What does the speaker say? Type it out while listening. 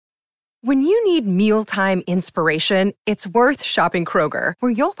When you need mealtime inspiration, it's worth shopping Kroger,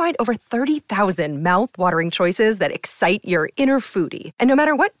 where you'll find over 30,000 mouth-watering choices that excite your inner foodie. And no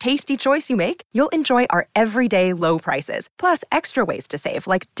matter what tasty choice you make, you'll enjoy our everyday low prices, plus extra ways to save,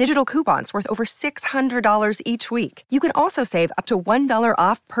 like digital coupons worth over $600 each week. You can also save up to $1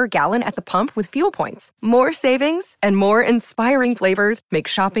 off per gallon at the pump with fuel points. More savings and more inspiring flavors make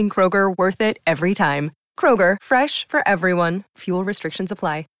shopping Kroger worth it every time. Kroger, fresh for everyone. Fuel restrictions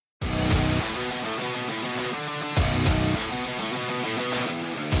apply.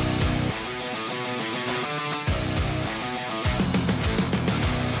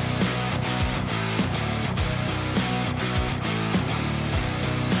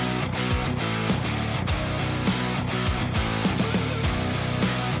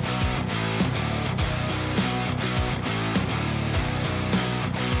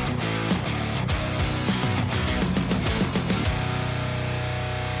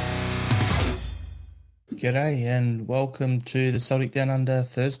 G'day and welcome to the Celtic Down Under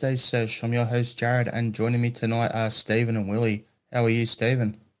Thursday Sesh. I'm your host Jared, and joining me tonight are Stephen and Willie. How are you,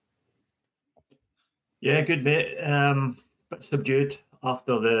 Stephen? Yeah, good mate. Bit subdued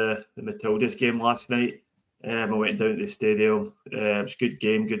after the Matildas game last night. I went down to the stadium. It was a good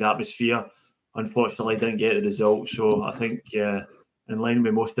game, good atmosphere. Unfortunately, I didn't get the result, so I think in line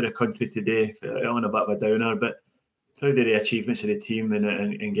with most of the country today, on a bit of a downer, but proud of the achievements of the team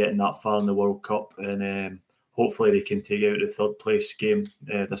and getting that far in the World Cup, and hopefully they can take out the third place game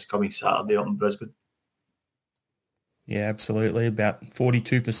this coming Saturday up in Brisbane. Yeah, absolutely. About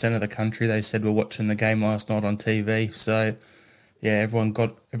 42% of the country, they said, were watching the game last night on TV. So, yeah, everyone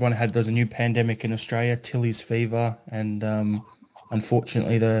had, there's a new pandemic in Australia, Tilly's fever, and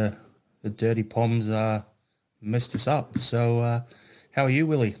unfortunately the dirty Poms messed us up. So, how are you,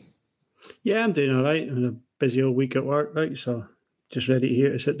 Willie? Yeah, I'm doing all right. It was a busy old week at work, right? So just ready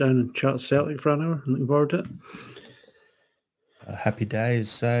here to sit down and chat Celtic for an hour. I'm looking forward to it. Happy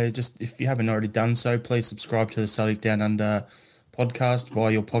days. So just if you haven't already done so, please subscribe to the Celtic Down Under podcast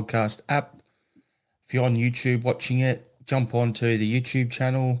via your podcast app. If you're on YouTube watching it, jump onto the YouTube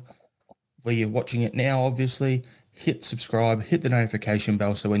channel where you're watching it now, obviously. Hit subscribe, hit the notification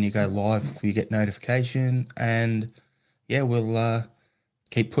bell so when you go live, you get notification. And, yeah, we'll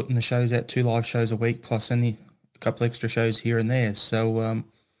keep putting the shows out, 2 live shows a week, plus a couple extra shows here and there. So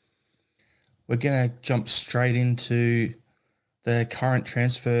we're going to jump straight into the current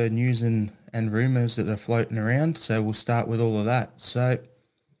transfer news and rumours that are floating around. So we'll start with all of that. So,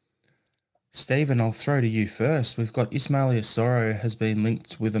 Stephen, I'll throw to you first. We've got Ismail Yassoro has been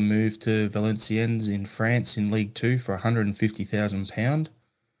linked with a move to Valenciennes in France in League 2 for £150,000.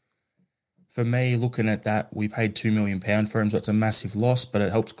 For me, looking at that, we paid £2 million for him, so it's a massive loss, but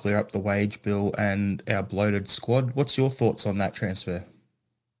it helps clear up the wage bill and our bloated squad. What's your thoughts on that transfer?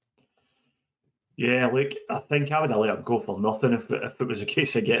 Yeah, look, I think I would have let him go for nothing if it was a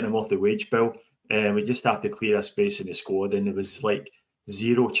case of getting him off the wage bill. We just have to clear a space in the squad, and there was like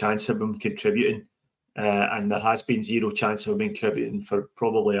zero chance of him contributing. And there has been zero chance of him contributing for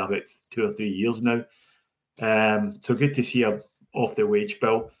probably about 2 or 3 years now. So good to see him off the wage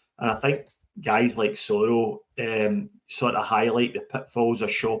bill. And I think guys like Soro sort of highlight the pitfalls of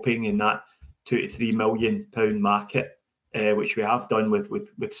shopping in that £2 to £3 million market, which we have done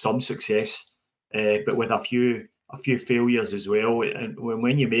with some success. But with a few failures as well. And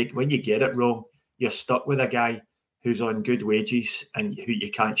when you get it wrong, you're stuck with a guy who's on good wages and who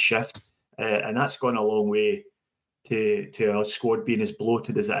you can't shift. And that's gone a long way to our squad being as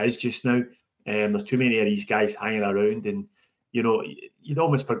bloated as it is just now. There's too many of these guys hanging around, and you know you'd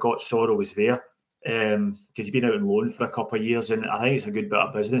almost forgot Sorrow was there because he's been out on loan for a couple of years, and I think it's a good bit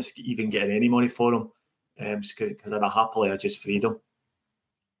of business even getting any money for him because I'd happily just freed him.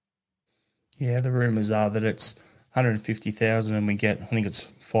 Yeah, the rumours are that it's 150,000 and we get, I think it's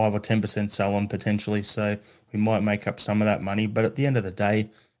 5 or 10% sell-on potentially, so we might make up some of that money. But at the end of the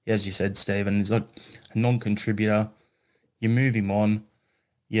day, as you said, Stephen, he's like a non-contributor. You move him on,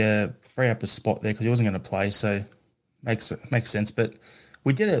 you free up a spot there because he wasn't going to play, so makes sense. But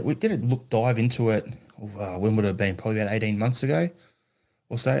we did dive into it. When would it have been? Probably about 18 months ago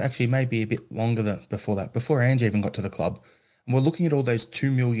or so. Actually, maybe a bit longer than before that. Before Ange even got to the club, and we're looking at all those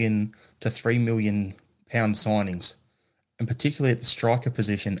 $2 million to £3 million signings, and particularly at the striker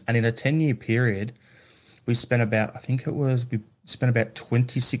position. And in a 10-year period, we spent about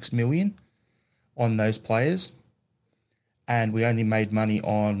 26 million on those players, and we only made money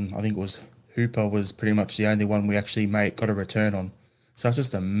on, I think it was Hooper was pretty much the only one we actually got a return on. So it's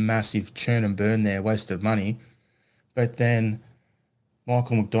just a massive churn and burn there, waste of money. But then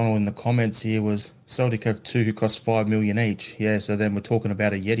Michael McDonald in the comments here was Celtic have two who cost 5 million each. Yeah, so then we're talking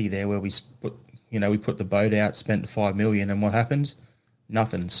about a Yeti there where we put the boat out, spent 5 million, and what happens?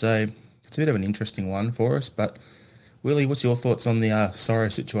 Nothing. So it's a bit of an interesting one for us. But Willie, what's your thoughts on the Sorrow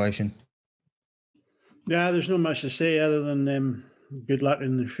situation? Yeah, there's not much to say other than good luck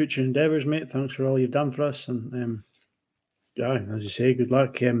in the future endeavours, mate. Thanks for all you've done for us. And yeah, as you say, good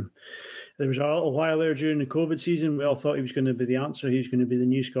luck. There was a little while there during the COVID season, we all thought he was going to be the answer. He was going to be the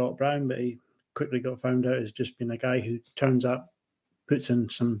new Scott Brown, but he quickly got found out as just being a guy who turns up, puts in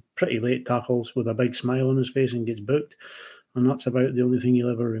some pretty late tackles with a big smile on his face and gets booked. And that's about the only thing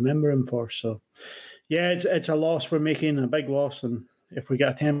you'll ever remember him for. So, yeah, it's a loss we're making, a big loss. And if we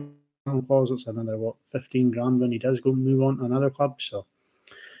get a 10 clause, it's another, 15 grand when he does go move on to another club. So,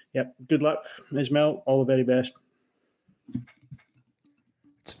 yep, good luck, Ismail. All the very best.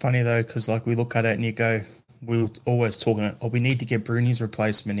 It's funny though, because like we look at it and you go, we were always talking, we need to get Bruni's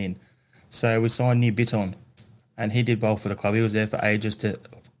replacement in. So we signed New Bitton, and he did well for the club. He was there for ages to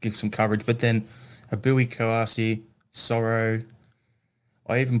give some coverage. But then Abui Kawasi, Sorrow,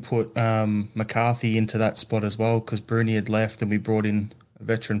 I even put McCarthy into that spot as well because Bruni had left and we brought in a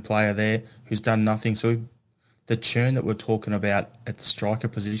veteran player there who's done nothing. So the churn that we're talking about at the striker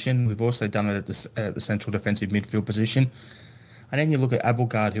position, we've also done it at the central defensive midfield position. And then you look at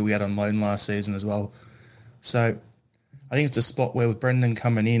Abelgard, who we had on loan last season as well. So I think it's a spot where with Brendan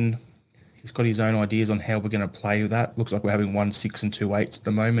coming in, he's got his own ideas on how we're going to play with that. Looks like we're having 1 6 and 2 8s at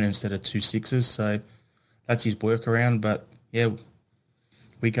the moment instead of 2 6s. So that's his workaround. But yeah,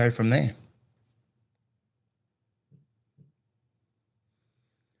 we go from there.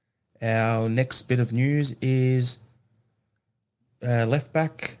 Our next bit of news is left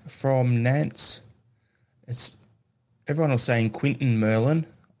back from Nantes. Everyone was saying Quinton Merlin.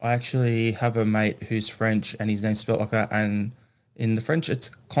 I actually have a mate who's French and his name's spelled like that. And in the French, it's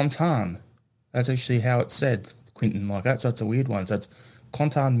Quentin. That's actually how it's said, Quinton, like that. So it's a weird one. So it's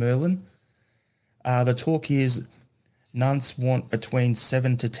Quentin Merlin. The talk is Nantes want between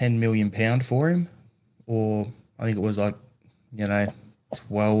 7 to 10 million pound for him. Or I think it was like, 10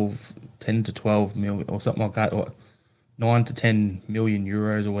 to 12 million or something like that. Or 9 to 10 million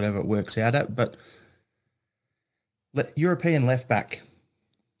euros or whatever it works out at. But European left back,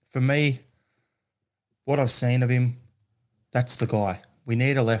 for me, what I've seen of him, that's the guy. We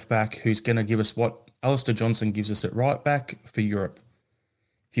need a left back who's going to give us what Alistair Johnson gives us at right back for Europe.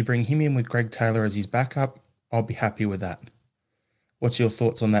 If you bring him in with Greg Taylor as his backup, I'll be happy with that. What's your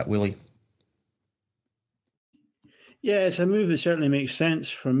thoughts on that, Willie? Yeah, it's a move that certainly makes sense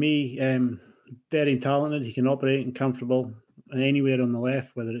for me. Very talented. He can operate and comfortable anywhere on the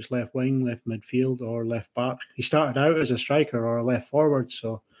left, whether it's left wing, left midfield, or left back. He started out as a striker or a left forward,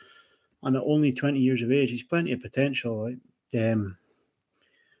 so and at only 20 years of age, he's plenty of potential. I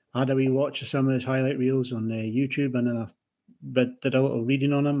had a wee watch of some of his highlight reels on YouTube, and then I did a little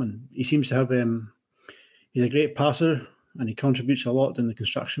reading on him, and he seems to have. He's a great passer, and he contributes a lot in the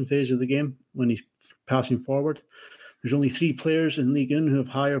construction phase of the game when he's passing forward. There's only 3 players in Ligue 1 who have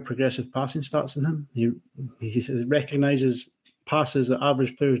higher progressive passing stats than him. He recognises passes that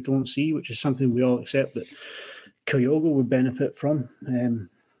average players don't see, which is something we all accept that Kyogo would benefit from.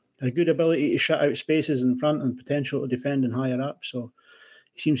 A good ability to shut out spaces in front and potential to defend and higher up. So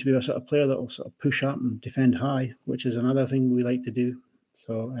he seems to be a sort of player that will sort of push up and defend high, which is another thing we like to do.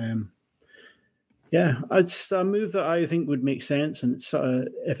 So, yeah, it's a move that I think would make sense. And it's sort of,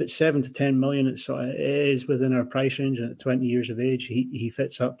 if it's 7 to 10 million, it is within our price range. And at 20 years of age, he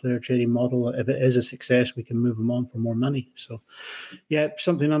fits up their trading model. If it is a success, we can move him on for more money. So, yeah,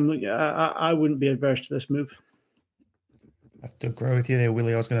 something I wouldn't be adverse to this move. I have to agree with you there,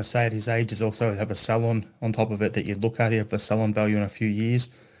 Willie. I was going to say at his age is also have a sell-on top of it that you look at. You have the sell-on value in a few years.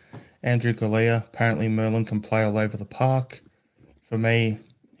 Andrew Galea, apparently Merlin can play all over the park. For me,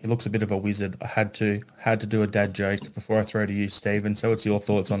 he looks a bit of a wizard. I had to do a dad joke before I throw to you, Stephen. So what's your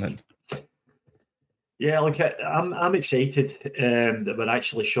thoughts on it? Yeah, look, I'm excited that we're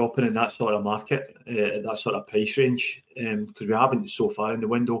actually shopping in that sort of market, that sort of price range, because we haven't so far in the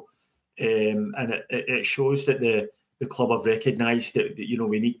window. And it shows that the club have recognised that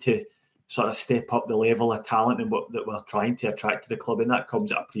we need to sort of step up the level of talent and what that we're trying to attract to the club, and that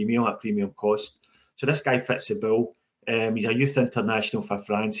comes at a premium cost. So this guy fits the bill. He's a youth international for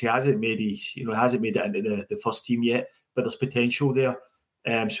France. He hasn't made it into the first team yet, but there's potential there.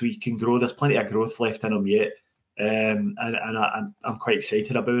 So he can grow. There's plenty of growth left in him yet, and I'm quite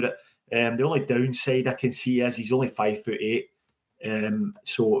excited about it. The only downside I can see is he's only 5'8",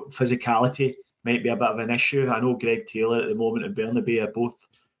 so physicality might be a bit of an issue. I know Greg Taylor at the moment and Bernabei are both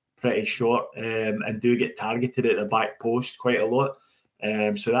pretty short and do get targeted at the back post quite a lot.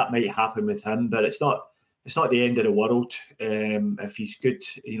 So that might happen with him, but it's not the end of the world. If he's good,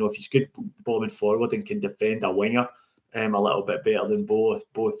 if he's good bombing forward and can defend a winger a little bit better than both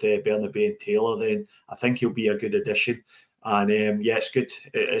Bernabei and Taylor, then I think he'll be a good addition. And it's good.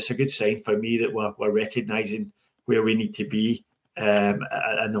 It's a good sign for me that we're recognising where we need to be and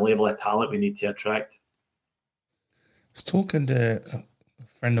the level of talent we need to attract. I was talking to a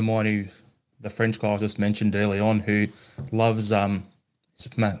friend of mine the French guy I just mentioned early on, who loves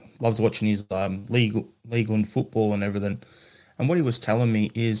watching his league and football and everything. And what he was telling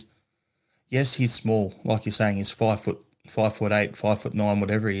me is, yes, he's small, like you're saying, he's 5'8", 5'9",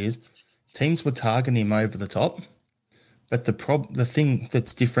 whatever he is. Teams were targeting him over the top, but the thing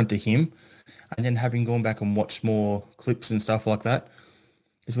that's different to him, and then having gone back and watched more clips and stuff like that,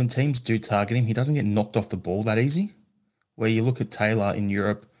 is when teams do target him, he doesn't get knocked off the ball that easy. Where you look at Taylor in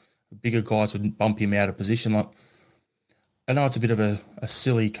Europe, bigger guys would bump him out of position. Like, I know it's a bit of a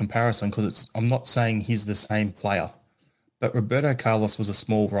silly comparison because I'm not saying he's the same player, but Roberto Carlos was a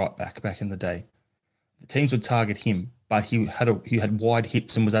small right back in the day. The teams would target him, but he had wide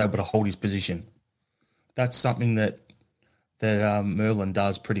hips and was able to hold his position. That's something that Merlin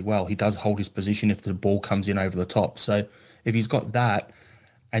does pretty well. He does hold his position if the ball comes in over the top. So if he's got that,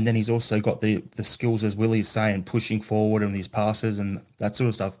 and then he's also got the skills, as Willie's saying, pushing forward and his passes and that sort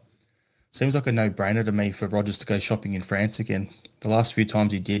of stuff, seems like a no-brainer to me for Rodgers to go shopping in France again. The last few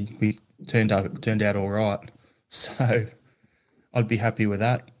times he did, we turned out all right. So I'd be happy with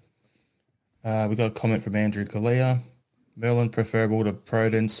that. We got a comment from Andrew Galea. Merlin preferable to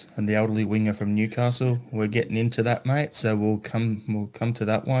Prudence and the elderly winger from Newcastle. We're getting into that, mate. So we'll come to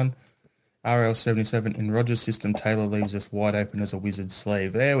that one. RL77 in Rodgers' system, Taylor leaves us wide open as a wizard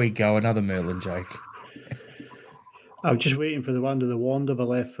sleeve. There we go, another Merlin joke. I'm just waiting for the wand of a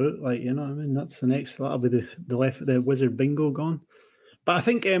left foot. Like, you know what I mean? That's the next. That'll be the wizard bingo gone. But I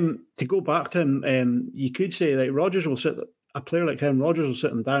think to go back to him, you could say like Rodgers will sit. A player like him, Rodgers will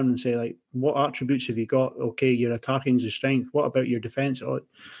sit him down and say, like, what attributes have you got? Okay, your attacking is a strength. What about your defence? Oh,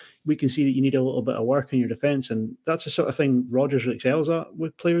 we can see that you need a little bit of work in your defence, and that's the sort of thing Rodgers excels at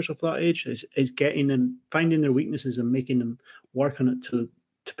with players of that age. Is getting them, finding their weaknesses and making them work on it to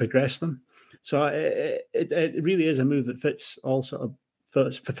progress them. So it really is a move that fits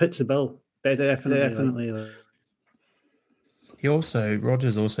the bill. Definitely.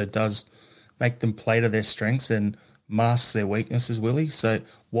 Rodgers also does make them play to their strengths and masks their weaknesses, Willie. So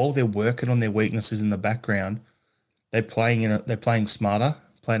while they're working on their weaknesses in the background, they're playing smarter,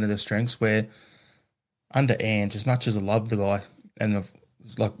 playing to their strengths. Where under Ange, as much as I love the guy and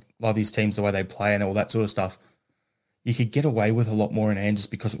love his teams, the way they play and all that sort of stuff, you could get away with a lot more in Ange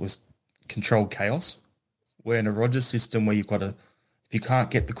just because it was controlled chaos. Where in a Rodgers system where if you can't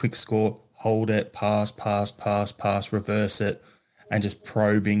get the quick score, hold it, pass, reverse it, and just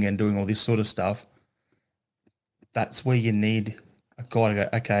probing and doing all this sort of stuff, that's where you need a guy to go,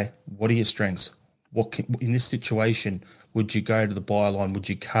 okay, what are your strengths? In this situation, would you go to the byline? Would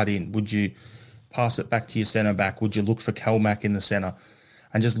you cut in? Would you pass it back to your centre back? Would you look for Kelmack in the centre?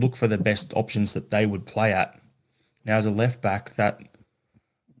 And just look for the best options that they would play at. Now, as a left back, that,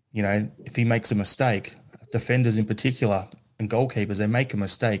 if he makes a mistake, defenders in particular and goalkeepers, they make a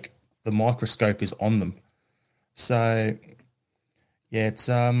mistake, the microscope is on them. So, yeah,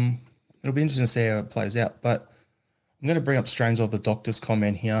 it'll be interesting to see how it plays out. But I'm going to bring up Strangelove, the doctor's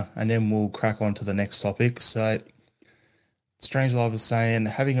comment here, and then we'll crack on to the next topic. So, Strangelove is saying,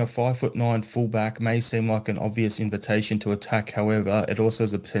 having a 5'9" fullback may seem like an obvious invitation to attack. However, it also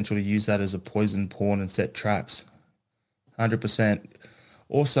has the potential to use that as a poison pawn and set traps. 100%.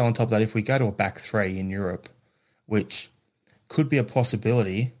 Also, on top of that, if we go to a back three in Europe, which could be a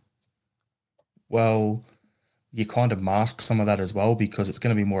possibility, well, you kind of mask some of that as well because it's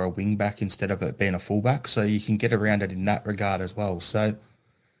going to be more a wing back instead of it being a fullback. So you can get around it in that regard as well. So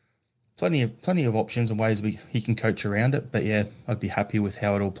plenty of options and ways he can coach around it. But yeah, I'd be happy with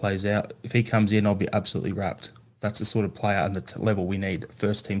how it all plays out. If he comes in, I'll be absolutely wrapped. That's the sort of player and the level we need.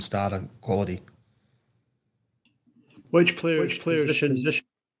 First team starter quality. Which players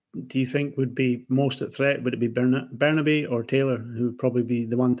do you think would be most at threat? Would it be Bernabei or Taylor, who would probably be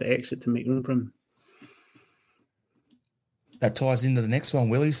the one to exit to make room for him? That ties into the next one,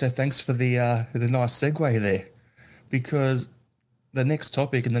 Willie. So thanks for the nice segue there, because the next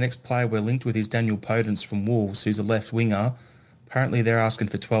topic and the next player we're linked with is Daniel Podence from Wolves, who's a left winger. Apparently they're asking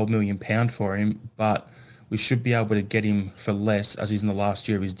for £12 million for him, but we should be able to get him for less as he's in the last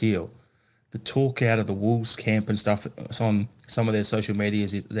year of his deal. The talk out of the Wolves camp and stuff on some of their social media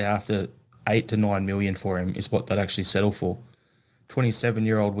is they're after 8 to 9 million for him is what they'd actually settle for.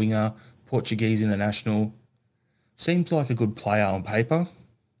 27-year-old winger, Portuguese international. seems like a good player on paper.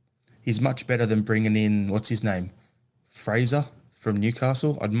 He's much better than bringing in, what's his name? Fraser from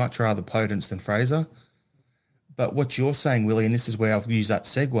Newcastle. I'd much rather Podence than Fraser. But what you're saying, Willie, and this is where I've used that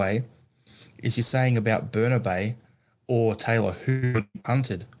segue, is you're saying about Bernabei or Taylor, who would be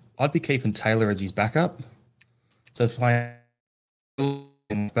punted. I'd be keeping Taylor as his backup. So playing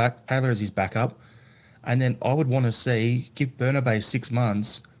Taylor as his backup. And then I would want to give Bernabei 6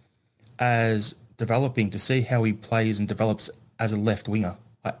 months as developing to see how he plays and develops as a left winger.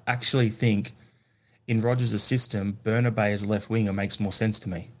 I actually think in Rodgers' system, Bernabei as a left winger makes more sense to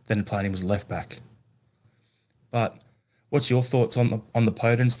me than playing him as a left back. But what's your thoughts on the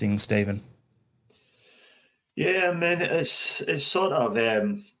Podence thing, Stephen? Yeah, I mean, it's sort of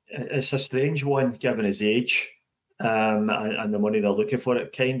it's a strange one given his age and the money they're looking for.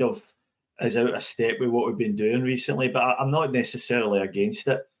 It kind of is out of step with what we've been doing recently, but I'm not necessarily against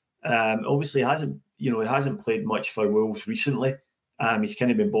it. Obviously, he hasn't played much for Wolves recently. He's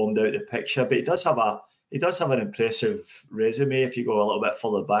kind of been bombed out of the picture, but he does have an impressive resume if you go a little bit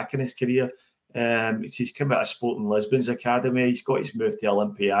further back in his career. He's come out of Sporting Lisbon's academy. He's got his move to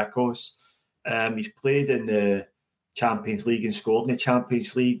Olympiacos. He's played in the Champions League and scored in the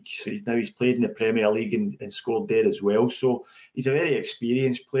Champions League. So he's played in the Premier League and scored there as well. So he's a very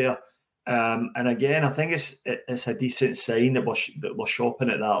experienced player. And again, I think it's a decent sign that we're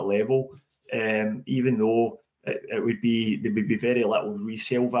shopping at that level, even though there would be very little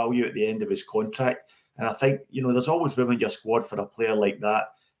resale value at the end of his contract. And I think there's always room in your squad for a player like that.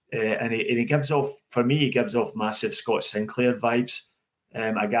 And he gives off massive Scott Sinclair vibes.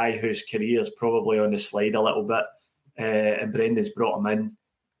 A guy whose career is probably on the slide a little bit, and Brendan's brought him in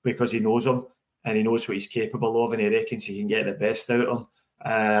because he knows him and he knows what he's capable of, and he reckons he can get the best out of him.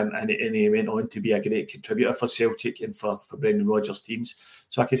 And he went on to be a great contributor for Celtic and for Brendan Rodgers' teams.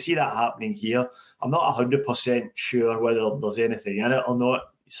 So I can see that happening here. I'm not 100% sure whether there's anything in it or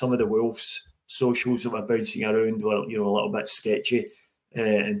not. Some of the Wolves socials that were bouncing around were a little bit sketchy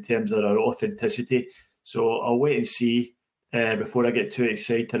in terms of their authenticity. So I'll wait and see before I get too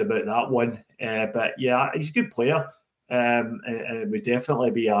excited about that one. But yeah, he's a good player, and it would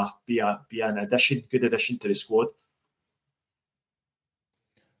definitely be an good addition to the squad.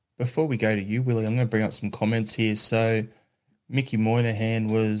 Before we go to you, Willie, I'm going to bring up some comments here. So Mickey Moynihan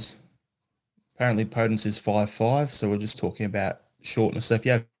was apparently Podence is 5'5", so we're just talking about shortness. So if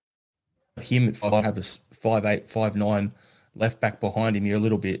you have him at 5'5", have a 5'8", 5'9" left back behind him, you're a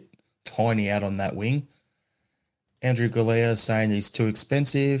little bit tiny out on that wing. Andrew Galea saying he's too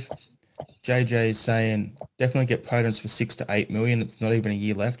expensive. JJ is saying definitely get Podence for 6 to 8 million. It's not even a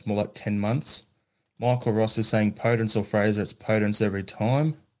year left, more like 10 months. Michael Ross is saying Podence or Fraser, it's Podence every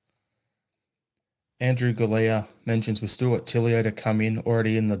time. Andrew Galea mentions we've still got Tilio to come in,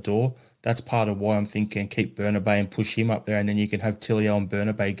 already in the door. That's part of why I'm thinking keep Bernabei and push him up there, and then you can have Tilio and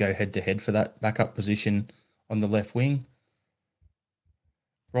Bernabei go head-to-head for that backup position on the left wing.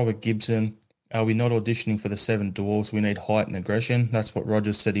 Robert Gibson, are we not auditioning for the 7 Dwarves? We need height and aggression. That's what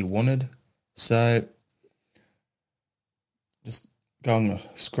Rodgers said he wanted. So just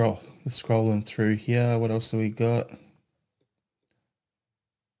scrolling through here. What else have we got?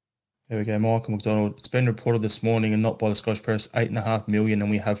 There we go, Michael McDonald. It's been reported this morning and not by the Scottish Press, 8.5 million, and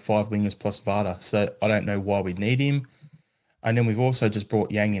we have 5 wingers plus Vada. So I don't know why we'd need him. And then we've also just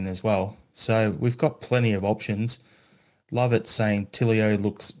brought Yang in as well. So we've got plenty of options. Love it saying Tilio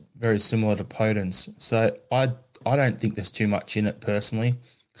looks very similar to Podence. So I don't think there's too much in it personally,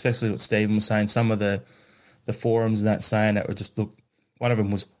 especially what Stephen was saying. Some of the forums and that saying that would just look, one of them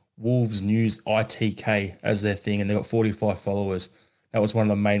was Wolves News ITK as their thing, and they've got 45 followers. That was one of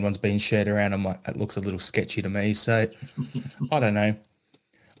the main ones being shared around. I'm like, that looks a little sketchy to me. So I don't know.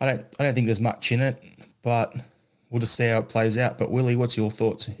 I don't think there's much in it, but we'll just see how it plays out. But Willie, what's your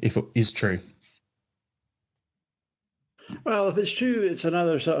thoughts if it is true? Well, if it's true, it's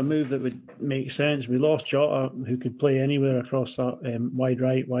another sort of move that would make sense. We lost Jota, who could play anywhere across that wide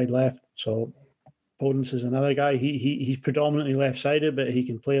right, wide left. So Podence is another guy. He's predominantly left-sided, but he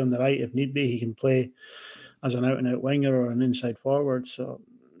can play on the right if need be. He can play as an out-and-out winger or an inside forward. So,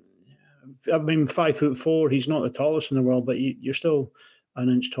 I mean, 5'4", he's not the tallest in the world, but you're still an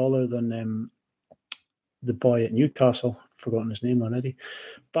inch taller than the boy at Newcastle. I've forgotten his name already.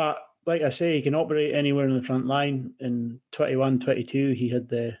 But like I say, he can operate anywhere in the front line. In 21-22,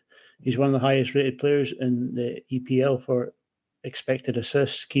 he's one of the highest rated players in the EPL for expected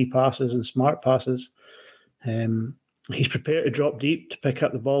assists, key passes, and smart passes. He's prepared to drop deep to pick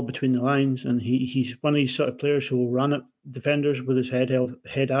up the ball between the lines, and he's one of these sort of players who will run at defenders with his head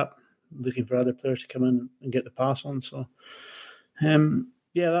up, looking for other players to come in and get the pass on. So,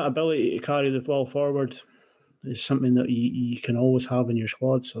 that ability to carry the ball forward is something that you can always have in your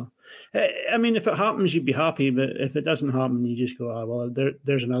squad. So, I mean, if it happens, you'd be happy, but if it doesn't happen, you just go, well,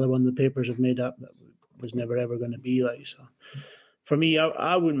 there's another one the papers have made up that was never ever going to be like. So, for me,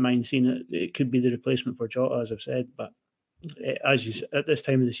 I wouldn't mind seeing it. It could be the replacement for Jota, as I've said, but at this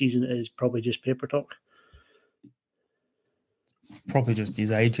time of the season, it is probably just paper talk. Probably just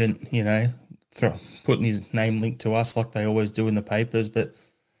his agent, putting his name linked to us like they always do in the papers. But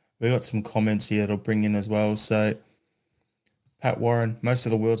we got some comments here that'll bring in as well. So, Pat Warren, most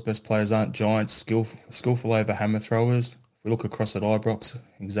of the world's best players aren't giants, skillful over hammer throwers. If we look across at Ibrox,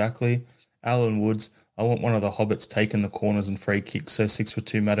 exactly. Alan Woods, I want one of the hobbits taking the corners and free kicks so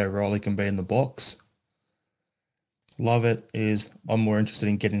 6'2" Matt O'Reilly can be in the box. Love it is, I'm more interested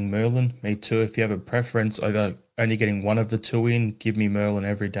in getting Merlin. Me too. If you have a preference over only getting one of the two in, give me Merlin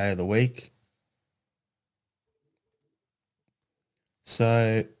every day of the week.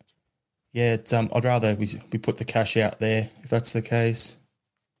 So, yeah, I'd rather we put the cash out there if that's the case.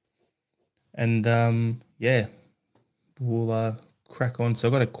 And, we'll crack on. So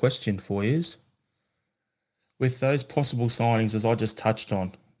I've got a question for you. With those possible signings, as I just touched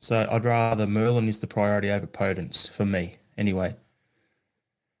on, so I'd rather Merlin is the priority over Potence for me, anyway.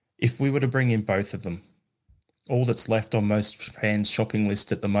 If we were to bring in both of them, all that's left on most fans' shopping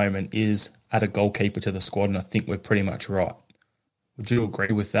list at the moment is add a goalkeeper to the squad, and I think we're pretty much right. Would you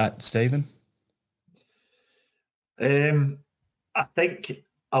agree with that, Stephen? I think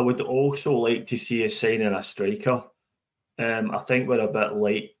I would also like to see us signing a striker. I think we're a bit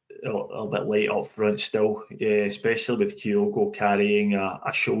late up front still, especially with Kyogo carrying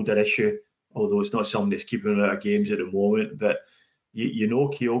a shoulder issue, although it's not something that's keeping him out of games at the moment. But you know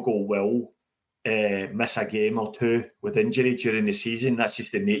Kyogo will miss a game or two with injury during the season. That's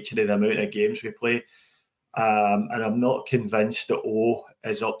just the nature of the amount of games we play. And I'm not convinced that O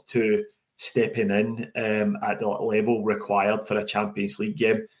is up to stepping in at the level required for a Champions League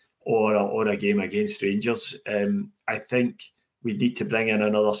game or a game against Rangers. I think we need to bring in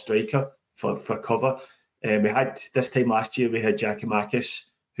another striker for cover. We had this time last year, we had Giakoumakis,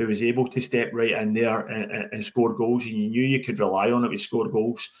 who was able to step right in there and score goals, and you knew you could rely on it to score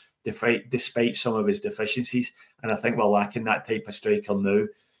goals despite some of his deficiencies. And I think we're lacking that type of striker now.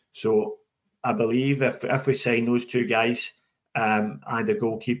 So I believe if we sign those two guys and a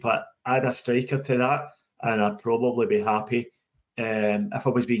goalkeeper, add a striker to that, and I'd probably be happy. If I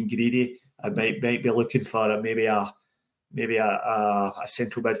was being greedy, I might be looking for maybe a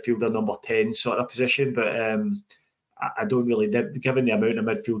central midfielder number 10 sort of position, but I don't really, given the amount of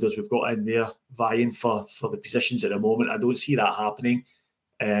midfielders we've got in there vying for the positions at the moment, I don't see that happening.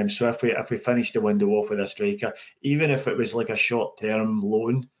 So if we finish the window off with a striker, even if it was like a short-term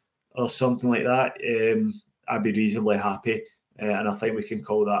loan or something like that, I'd be reasonably happy. And I think we can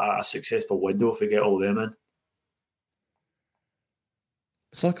call that a successful window if we get all them in.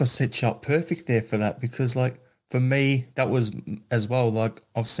 It's like I set you up perfect there for that, because for me, that was as well,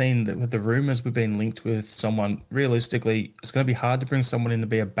 I've seen that with the rumours we've been linked with someone, realistically, it's going to be hard to bring someone in to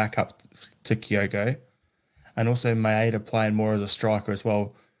be a backup to Kyogo, and also Maeda playing more as a striker as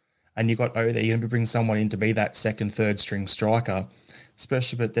well. And you got O there, you're going to bring someone in to be that second, third string striker,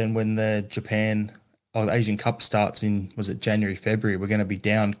 especially but then when the Japan or the Asian Cup starts in, was it January, February, we're going to be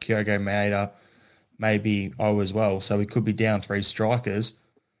down Kyogo, Maeda, maybe O as well. So we could be down 3 strikers.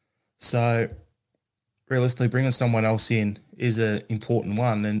 So realistically, bringing someone else in is an important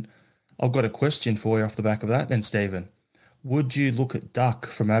one. And I've got a question for you off the back of that then, Stephen. Would you look at Duck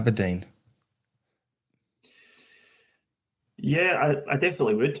from Aberdeen? Yeah, I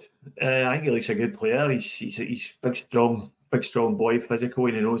definitely would. I think he looks a good player. He's big, strong boy, physical,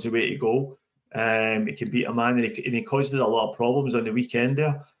 and he knows the way to go. He can beat a man, and he causes a lot of problems on the weekend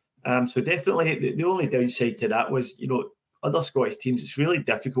there. So definitely, the only downside to that was, other Scottish teams, it's really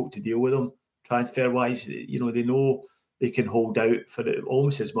difficult to deal with them transfer-wise. They know they can hold out for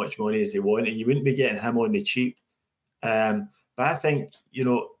almost as much money as they want, and you wouldn't be getting him on the cheap. But I think,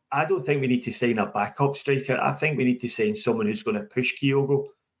 I don't think we need to sign a backup striker. I think we need to sign someone who's going to push Kyogo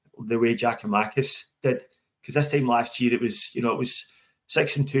the way Giakoumakis did. Because this time last year, it was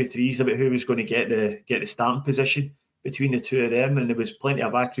 6 and 2 threes about who was going to get the starting position between the two of them, and there was plenty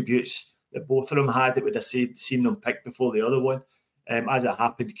of attributes that both of them had that would have seen them picked before the other one. As it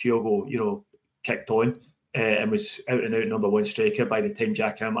happened, Kyogo, kicked on and was out and out number 1 striker by the time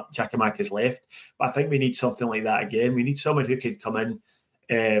Giakoumakis left. But I think we need something like that again. We need someone who can come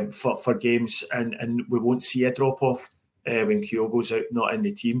in for games, and we won't see a drop off when Kyogo's out, not in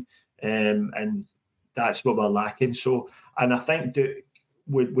the team, and that's what we're lacking. So, and I think Duke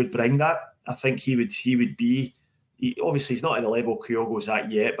would bring that. I think he would be, obviously he's not at the level Kyogo's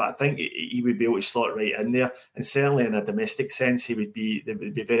at yet, but I think he would be able to slot right in there. And certainly in a domestic sense, there would be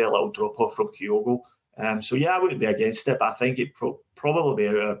very little drop off from Kyogo. So yeah, I wouldn't be against it, but I think it probably be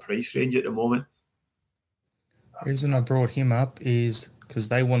out of a price range at the moment. The reason I brought him up is because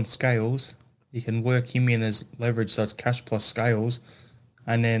they want Scales. You can work him in as leverage, so it's cash plus Scales,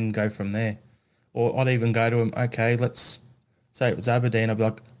 and then go from there. Or I'd even go to him, okay, let's say it was Aberdeen. I'd be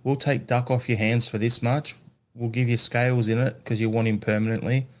like, we'll take Duck off your hands for this much. We'll give you Scales in it because you want him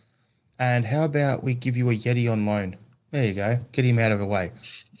permanently. And how about we give you a Yeti on loan? There you go. Get him out of the way.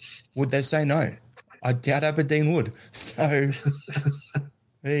 Would they say no? I doubt Aberdeen would. So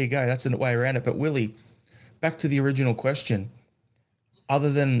there you go. That's the way around it. But Willie, back to the original question. Other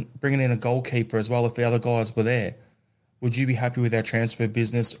than bringing in a goalkeeper as well, if the other guys were there, would you be happy with our transfer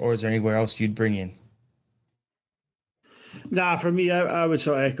business, or is there anywhere else you'd bring in? Nah, for me, I would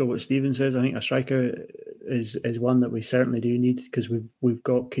sort of echo what Stephen says. I think a striker is one that we certainly do need, because we've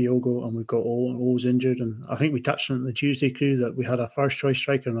got Kyogo and we've got O's injured, and I think we touched on it in the Tuesday crew that we had a first choice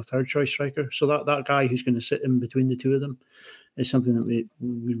striker and a third choice striker. So that guy who's going to sit in between the two of them is something that we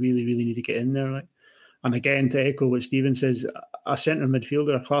really, really need to get in there. Like. And again, to echo what Stephen says, a centre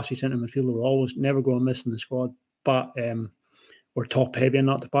midfielder, a classy centre midfielder, will always never go amiss in the squad. But we're top heavy in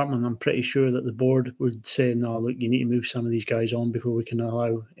that department. I'm pretty sure that the board would say, no, look, you need to move some of these guys on before we can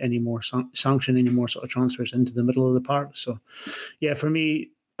allow any more sanction any more sort of transfers into the middle of the park. So, yeah, for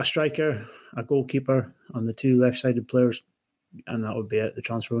me, a striker, a goalkeeper, and the two left-sided players, and that would be it. The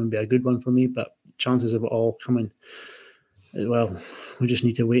transfer wouldn't be a good one for me, but chances of it all coming, well, we just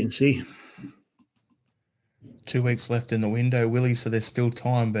need to wait and see. 2 weeks left in the window, Willie, so there's still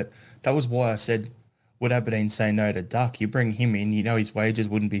time. But that was why I said, would Aberdeen say no to Duck? You bring him in, you know his wages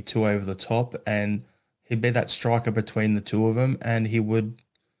wouldn't be too over the top, and he'd be that striker between the two of them, and he would,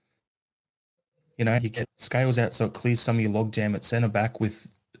 you get Scales out so it clears some of your logjam at centre-back with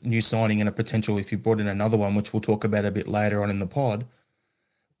new signing and a potential if you brought in another one, which we'll talk about a bit later on in the pod.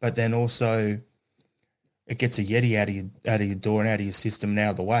 But then also it gets a Yeti out of your door and out of your system and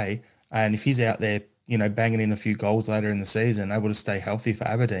out of the way. And if he's out there, banging in a few goals later in the season, able to stay healthy for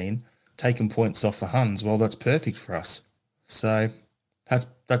Aberdeen, taking points off the Huns, well, that's perfect for us. So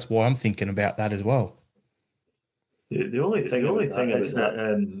that's why I'm thinking about that as well. The only thing is that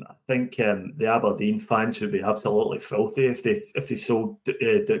I think the Aberdeen fans would be absolutely filthy if they sold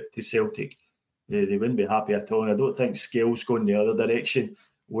to Celtic. They wouldn't be happy at all. And I don't think Scales going the other direction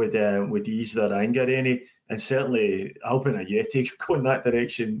would ease their anger any. And certainly helping a Yeti go in that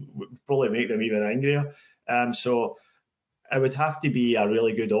direction would probably make them even angrier. So it would have to be a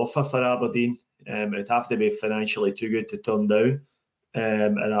really good offer for Aberdeen. It would have to be financially too good to turn down.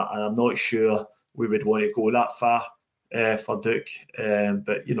 And I'm not sure we would want to go that far for Duke.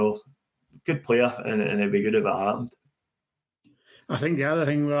 But, good player, and it'd be good if it happened. I think the other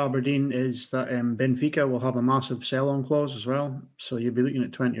thing with Aberdeen is that Benfica will have a massive sell-on clause as well. So you'll be looking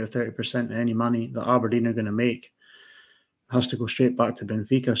at 20 or 30% of any money that Aberdeen are going to make has to go straight back to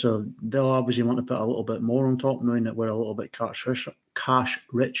Benfica. So they'll obviously want to put a little bit more on top, knowing that we're a little bit cash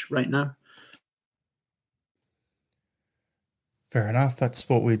rich right now. Fair enough. That's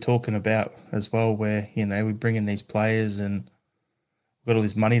what we're talking about as well, where, we bring in these players and we've got all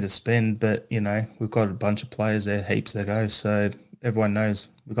this money to spend, but, we've got a bunch of players there, heaps to go. So everyone knows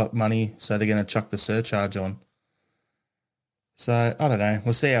we've got money, so they're going to chuck the surcharge on. So, I don't know.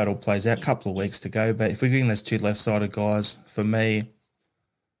 We'll see how it all plays out. A couple of weeks to go. But if we're getting those two left-sided guys, for me,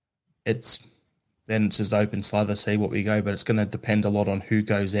 it's just open slather, see what we go. But it's going to depend a lot on who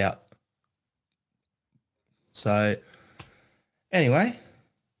goes out. So, anyway,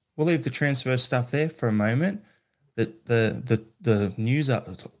 we'll leave the transfer stuff there for a moment. The news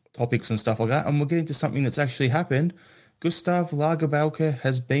topics and stuff like that. And we'll get into something that's actually happened. Gustav Lagerbalke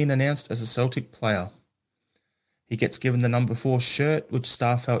has been announced as a Celtic player. He gets given the number 4 shirt, which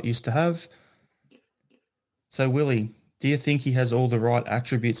Starfelt used to have. So, Willie, do you think he has all the right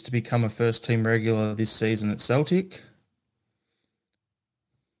attributes to become a first-team regular this season at Celtic?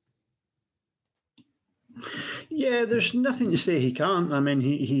 Yeah, there's nothing to say he can't. I mean,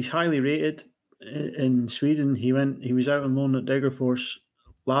 he's highly rated in Sweden. He was out on loan at Degerfors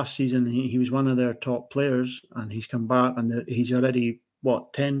last season. He was one of their top players, and he's come back, and he's already,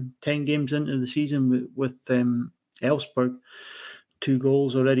 10 games into the season with Elfsborg, 2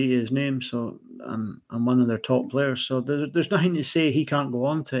 goals already to his name. So I'm one of their top players. So there's nothing to say he can't go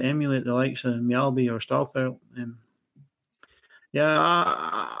on to emulate the likes of Mjällby or Starfelt.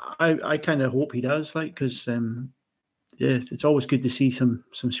 I kind of hope he does, because it's always good to see some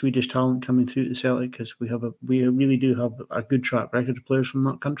Swedish talent coming through to Celtic, because we really do have a good track record of players from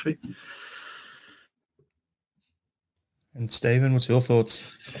that country. And Stephen, what's your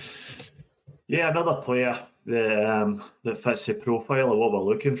thoughts? Yeah, another player that fits the profile of what we're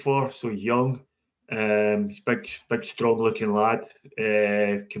looking for. So young, he's big, strong-looking lad.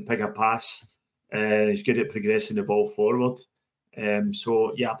 Can pick a pass. He's good at progressing the ball forward.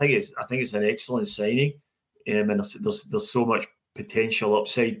 So yeah, I think it's an excellent signing. And there's so much potential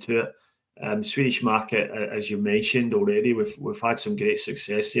upside to it. The Swedish market, as you mentioned already, we've had some great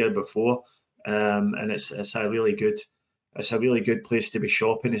success there before, and it's a really good place to be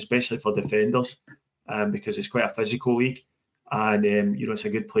shopping, especially for defenders, because it's quite a physical league, and it's a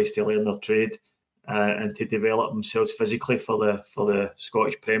good place to learn their trade and to develop themselves physically for the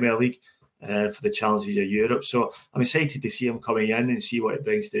Scottish Premier League. For the challenges of Europe. So I'm excited to see him coming in and see what he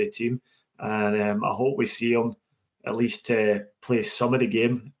brings to the team. And I hope we see him at least play some of the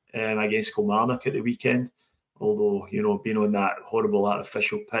game against Kilmarnock at the weekend. Although, being on that horrible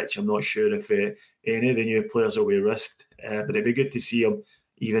artificial pitch, I'm not sure if any of the new players will be risked. But it'd be good to see him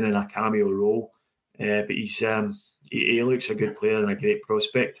even in a cameo role. But he looks a good player and a great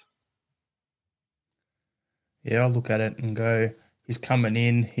prospect. Yeah, I'll look at it and go, he's coming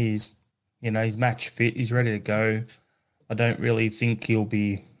in, he's match fit, he's ready to go. I don't really think he'll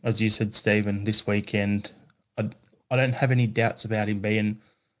be, as you said, Stephen, this weekend. I don't have any doubts about him being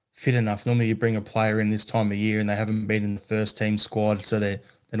fit enough. Normally you bring a player in this time of year and they haven't been in the first team squad, so they're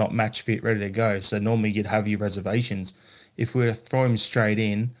not match fit, ready to go. So normally you'd have your reservations. If we were to throw him straight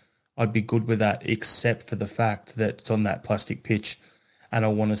in, I'd be good with that, except for the fact that it's on that plastic pitch and I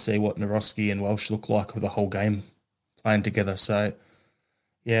want to see what Naroski and Welsh look like with the whole game playing together. So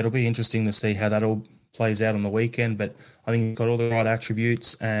yeah, it'll be interesting to see how that all plays out on the weekend, but I think he's got all the right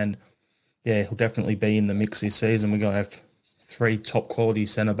attributes and, yeah, he'll definitely be in the mix this season. We're going to have 3 top-quality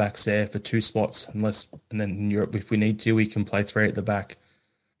centre-backs there for 2 spots, and then in Europe, if we need to, we can play 3 at the back.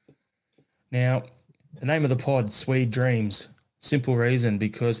 Now, the name of the pod, Swede Dreams. Simple reason,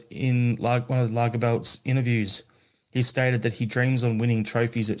 because in one of Lagerbält's interviews, he stated that he dreams on winning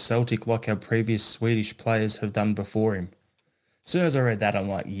trophies at Celtic like our previous Swedish players have done before him. As soon as I read that, I'm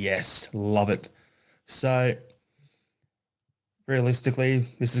like, yes, love it. So, realistically,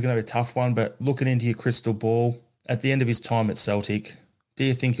 this is going to be a tough one, but looking into your crystal ball, at the end of his time at Celtic, do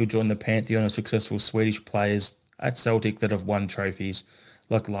you think he'll join the pantheon of successful Swedish players at Celtic that have won trophies,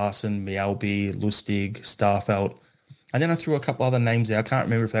 like Larsson, Mjällby, Lustig, Starfelt? And then I threw a couple other names there. I can't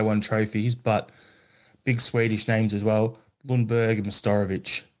remember if they won trophies, but big Swedish names as well, Lundberg and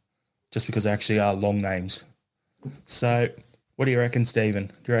Mostorovic, just because they actually are long names. So, what do you reckon, Stephen?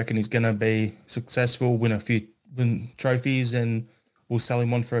 Do you reckon he's going to be successful, win trophies, and we'll sell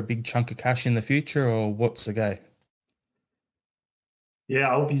him on for a big chunk of cash in the future, or what's the go? Yeah,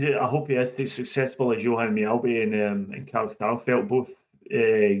 I hope he is as successful as Johan Mjällby and Carl Starfelt, both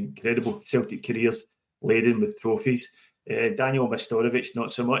incredible Celtic careers laden with trophies. Daniel Mostorovic,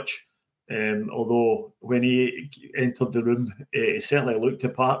 not so much. Although when he entered the room, he certainly looked the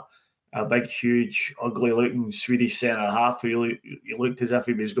part. A big, huge, ugly-looking Swedish centre-half. He looked as if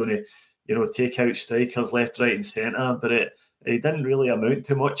he was going to, take out strikers left, right and centre, but it didn't really amount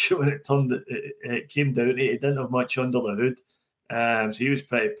to much when it came down to it. He didn't have much under the hood. So he was a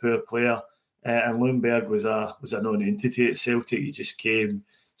pretty poor player. And Lundberg was a non-entity at Celtic. He just came,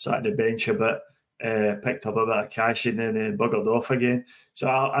 sat on the bench a bit, picked up a bit of cash and then buggered off again. So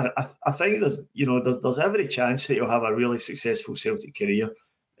I think there's every chance that he'll have a really successful Celtic career.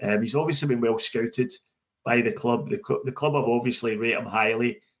 He's obviously been well scouted by the club. The club have obviously rated him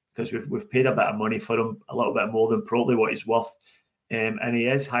highly because we've paid a bit of money for him, a little bit more than probably what he's worth. And he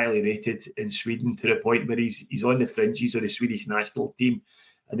is highly rated in Sweden to the point where he's on the fringes of the Swedish national team.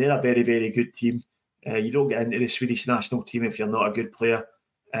 And they're a very, very good team. You don't get into the Swedish national team if you're not a good player.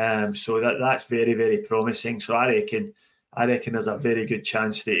 So that's very, very promising. So I reckon there's a very good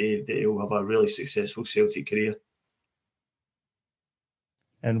chance that he'll have a really successful Celtic career.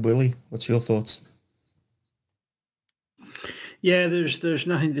 And Willie, what's your thoughts? Yeah, there's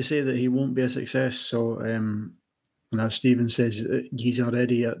nothing to say that he won't be a success. So, and as Stephen says, he's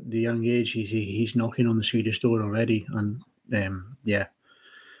already at the young age. He's knocking on the Swedish door already, and yeah,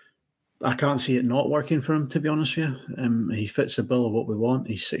 I can't see it not working for him. To be honest with you, he fits the bill of what we want.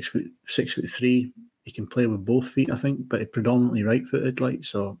 He's 6'3". He can play with both feet, I think, but he's predominantly right-footed. Like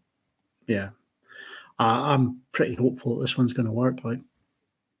so, yeah, I'm pretty hopeful that this one's going to work. Like.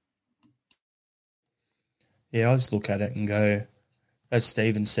 Yeah, I'll just look at it and go, as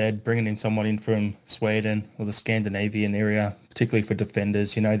Stephen said, bringing in someone in from Sweden or the Scandinavian area, particularly for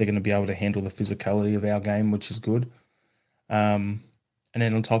defenders, they're going to be able to handle the physicality of our game, which is good. And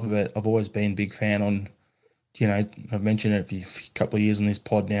then on top of it, I've always been a big fan on, I've mentioned it for a couple of years on this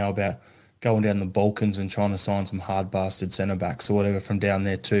pod now about going down the Balkans and trying to sign some hard bastard centre backs or whatever from down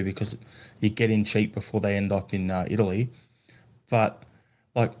there too, because you get in cheap before they end up in Italy. But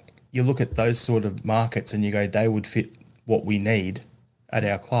like you look at those sort of markets and you go, they would fit what we need at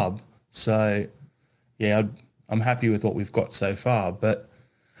our club. So yeah, I'm happy with what we've got so far. But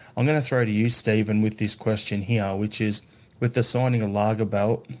I'm going to throw to you, Stephen, with this question here, which is with the signing of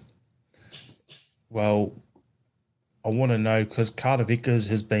Lagerbielke. Well, I want to know because Carter Vickers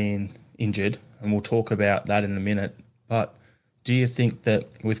has been injured, and we'll talk about that in a minute. But do you think that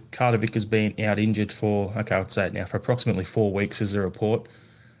with Carter Vickers being out injured for, okay, I'd say it now, for approximately 4 weeks as a report,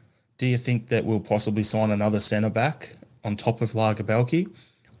 do you think that we'll possibly sign another centre-back on top of Lagerbielke?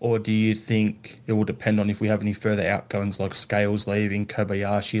 Or do you think it will depend on if we have any further outgoings like Scales leaving,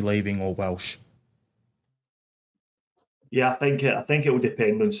 Kobayashi leaving, or Welsh? Yeah, I think it will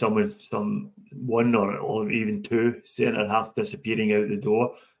depend on some one or even two centre half disappearing out the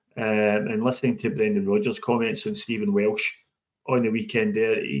door. And listening to Brendan Rodgers' comments on Stephen Welsh on the weekend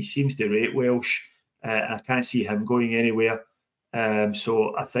there, he seems to rate Welsh. I can't see him going anywhere.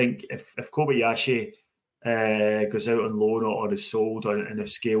 So I think if Kobayashi goes out on loan or is sold, and if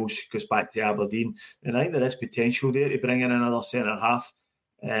Scales goes back to Aberdeen, then I think there is potential there to bring in another centre half.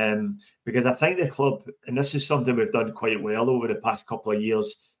 Because I think the club, and this is something we've done quite well over the past couple of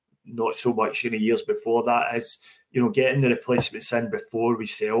years, not so much in the years before that, is getting the replacements in before we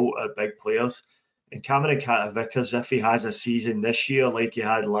sell our big players. And Cameron Carter-Vickers, if he has a season this year like he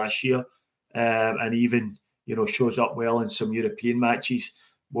had last year, and even shows up well in some European matches,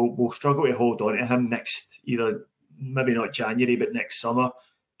 we'll struggle to hold on to him next, either maybe not January but next summer.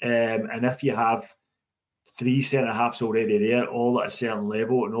 And if you have 3 centre halves already there, all at a certain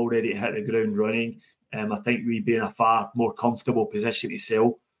level and already hit the ground running, I think we'd be in a far more comfortable position to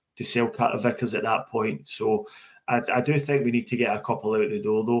sell Carter Vickers at that point. So I do think we need to get a couple out the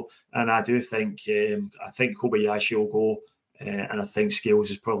door though, and I do think Kobayashi will go, and I think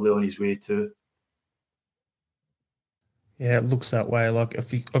Scales is probably on his way too. Yeah, it looks that way. Like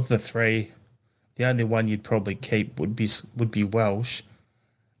of the three, the only one you'd probably keep would be Welsh.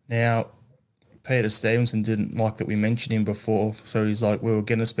 Now, Peter Stevenson didn't like that we mentioned him before, so he's like, we were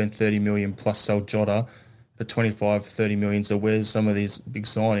going to spend 30 million plus sell Jota for 25, 30 million. So where's some of these big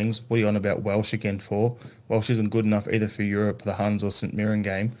signings? What are you on about Welsh again for? Welsh isn't good enough either for Europe, the Huns or St Mirren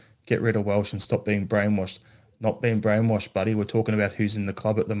game. Get rid of Welsh and stop being brainwashed. Not being brainwashed, buddy. We're talking about who's in the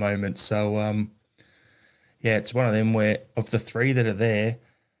club at the moment. So, yeah, it's one of them where of the three that are there,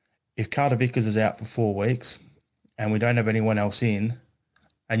 if Carter Vickers is out for 4 weeks and we don't have anyone else in,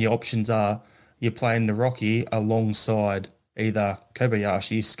 and your options are you're playing the Rocky alongside either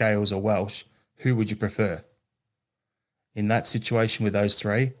Kobayashi, Scales, or Welsh, who would you prefer? In that situation with those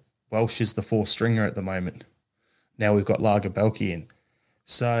three, Welsh is the 4th stringer at the moment. Now we've got Lagerbielke in.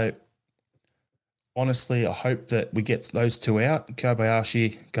 So, honestly, I hope that we get those two out.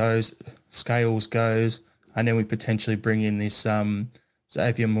 Kobayashi goes, Scales goes, and then we potentially bring in this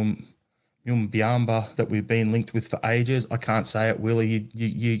Xavier Mumbiamba that we've been linked with for ages. I can't say it, Willie.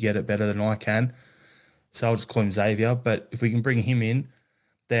 You get it better than I can. So I'll just call him Xavier. But if we can bring him in,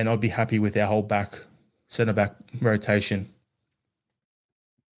 then I'd be happy with our whole centre-back rotation.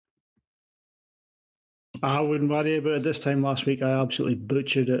 I wouldn't worry about it. This time last week, I absolutely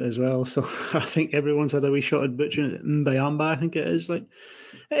butchered it as well. So I think everyone's had a wee shot at butchering it. Mbayamba, I think it is. Like,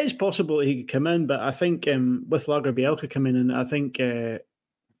 it is possible that he could come in, but I think with Lagerbielke coming in, I think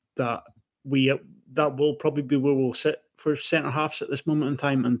that will probably be where we'll sit for centre halves at this moment in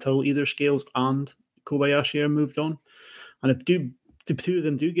time until either Scales and Kobayashi are moved on. And if the two of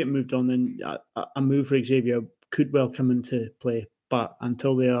them do get moved on, then a move for Xavier could well come into play. But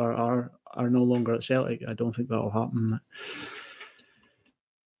until they are no longer at Celtic, I don't think that will happen.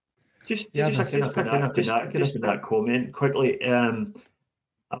 Just picking up on that comment quickly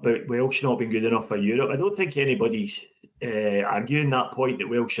about Welsh not being good enough for Europe. I don't think anybody's arguing that point that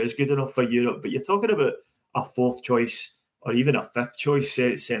Welsh is good enough for Europe, but you're talking about a 4th choice or even a 5th choice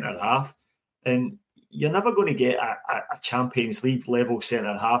centre half, and you're never going to get a Champions League level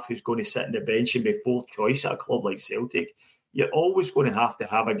centre half who's going to sit on the bench and be 4th choice at a club like Celtic. You're always going to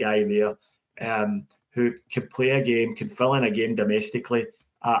have a guy there who can play a game, can fill in a game domestically,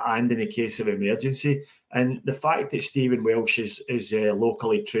 and in the case of emergency. And the fact that Stephen Welsh is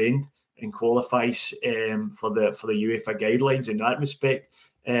locally trained and qualifies for the UEFA guidelines in that respect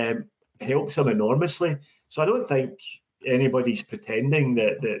helps him enormously. So I don't think anybody's pretending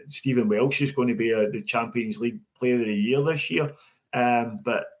that Stephen Welsh is going to be the Champions League Player of the Year this year.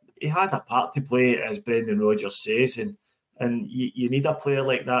 But he has a part to play, as Brendan Rodgers says, and you need a player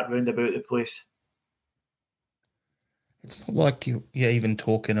like that round about the place. It's not like you're even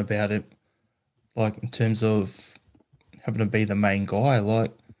talking about it. like in terms of having to be the main guy.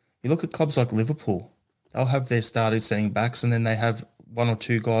 Like you look at clubs like Liverpool, they'll have their starters setting backs, and then they have one or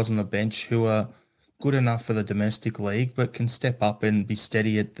two guys on the bench who are good enough for the domestic league, but can step up and be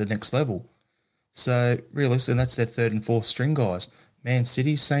steady at the next level. So realistically, that's their third and fourth string guys. Man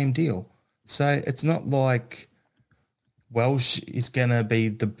City, same deal. So it's not like Welsh is going to be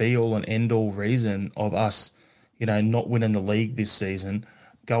the be-all and end-all reason of us, not winning the league this season,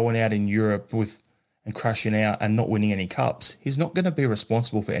 going out in Europe and crashing out and not winning any cups. He's not going to be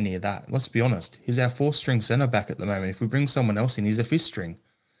responsible for any of that. Let's be honest. He's our fourth-string centre-back at the moment. If we bring someone else in, he's a fifth-string.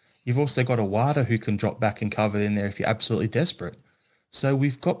 You've also got a Wada who can drop back and cover in there if you're absolutely desperate. So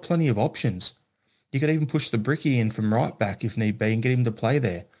we've got plenty of options. You could even push the Bricky in from right back if need be and get him to play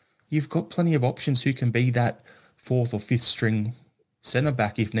there. You've got plenty of options who can be that fourth or fifth string centre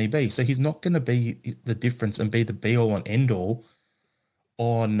back if need be. So he's not going to be the difference and be the be all and end all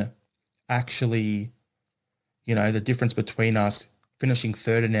on actually, the difference between us finishing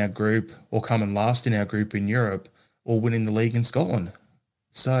third in our group or coming last in our group in Europe or winning the league in Scotland.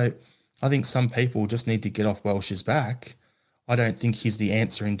 So I think some people just need to get off Welsh's back. I don't think he's the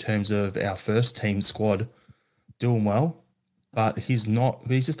answer in terms of our first team squad doing well, but he's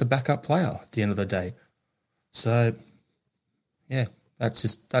just a backup player at the end of the day. So, yeah,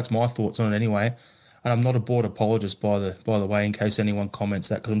 that's my thoughts on it anyway. And I'm not a board apologist by the way, in case anyone comments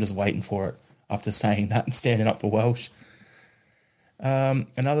that, because I'm just waiting for it after saying that and standing up for Welsh.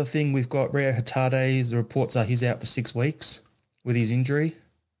 Another thing, we've got Rio Hatade. The reports are he's out for 6 weeks with his injury.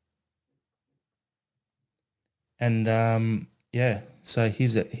 And so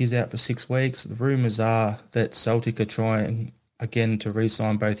he's out for 6 weeks. The rumours are that Celtic are trying again to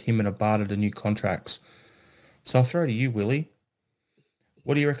re-sign both him and Abada to new contracts. So I'll throw to you, Willie.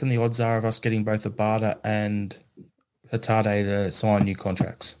 What do you reckon the odds are of us getting both Abada and Hatade to sign new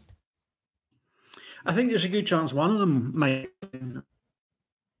contracts? I think there's a good chance one of them might.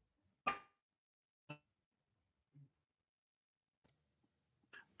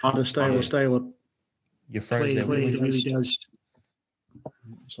 Harder style of your phrase there, Willie. Really does.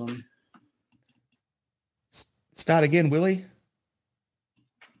 Sorry. Start again, Willie.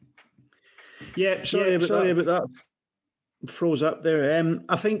 Yeah, sorry about that. Froze up there.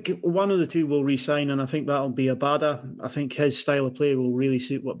 I think one of the two will re-sign, and I think that'll be Abada. I think his style of play will really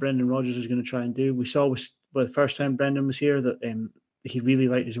suit what Brendan Rodgers is going to try and do. We saw with the first time Brendan was here that he really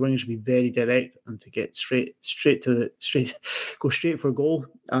liked his wingers to be very direct and to get go straight for a goal.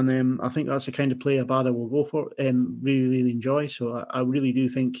 And I think that's the kind of play Abada will go for. Really, really enjoy. So I really do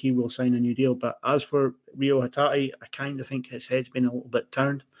think he will sign a new deal. But as for Rio Hatati, I kind of think his head's been a little bit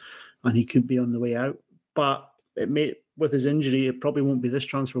turned, and he could be on the way out. But with his injury, it probably won't be this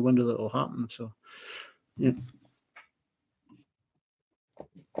transfer window that will happen. So, yeah.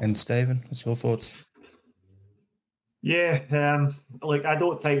 And Stephen, what's your thoughts? Yeah, I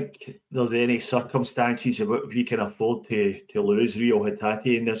don't think there's any circumstances where we can afford to lose Rio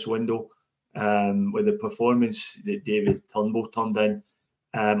Hatati in this window. With the performance that David Turnbull turned in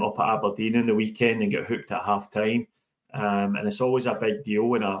up at Aberdeen in the weekend and got hooked at half time. And it's always a big deal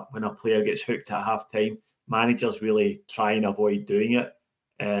when a player gets hooked at half time. Managers really try and avoid doing it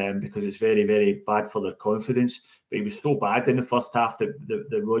because it's very, very bad for their confidence. But he was so bad in the first half that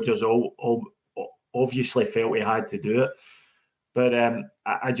the Rodgers all obviously felt he had to do it. But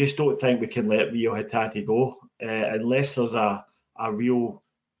I just don't think we can let Rio Hatati go unless there's a real,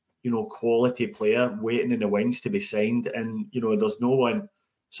 quality player waiting in the wings to be signed. And, there's no one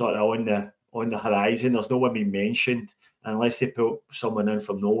sort of on the horizon. There's no one being mentioned unless they put someone in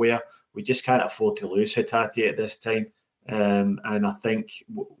from nowhere. We just can't afford to lose Hatati at this time. And I think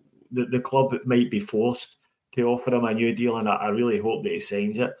the club might be forced to offer him a new deal, and I really hope that he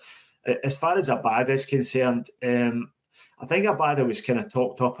signs it. As far as Abada is concerned, I think Abada was kind of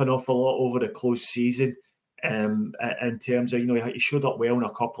talked up an awful lot over the close season in terms of, he showed up well in a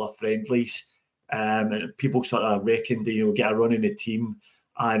couple of friendlies, and people sort of reckoned, get a run in the team,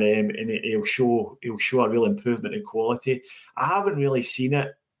 and he'll show a real improvement in quality. I haven't really seen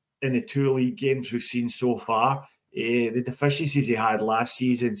it in the 2 league games we've seen so far. The deficiencies he had last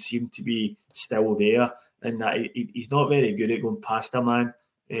season seem to be still there, and that he's not very good at going past a man.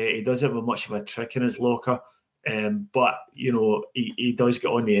 He doesn't have much of a trick in his locker, but he does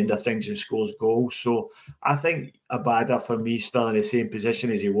get on the end of things and scores goals. So I think Abada, for me, is still in the same position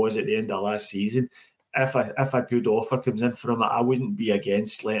as he was at the end of last season. If a good offer comes in for him, I wouldn't be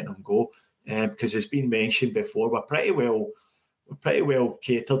against letting him go, because it's been mentioned before. We're pretty well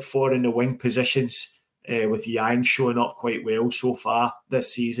catered for in the wing positions, with Yang showing up quite well so far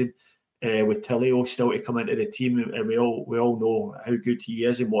this season. with Tilio still to come into the team, and we all know how good he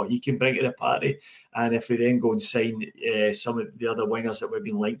is and what he can bring to the party. And if we then go and sign some of the other wingers that we've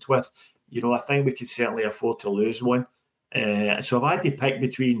been linked with, I think we can certainly afford to lose one. So if I had to pick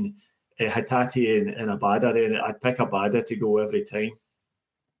between Hatate and Abada, then I'd pick Abada to go every time.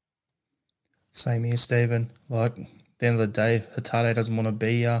 Same here, Stephen. Like, at the end of the day, Hatate doesn't want to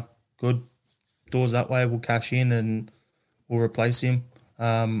be good. Doors that way, we'll cash in and we'll replace him.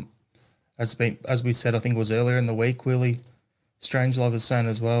 As we said, I think it was earlier in the week, Willie Strangelove was saying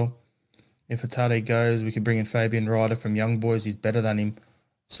as well, if Hatate goes, we could bring in Fabian Ryder from Young Boys. He's better than him.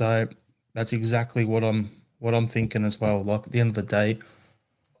 So that's exactly what I'm thinking as well. Like, at the end of the day,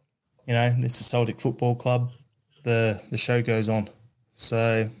 this is Celtic Football Club. The show goes on.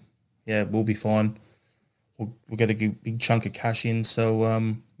 So, yeah, we'll be fine. We'll get a big chunk of cash in.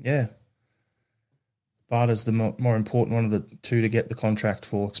 So, yeah. Barter's the more important one of the two to get the contract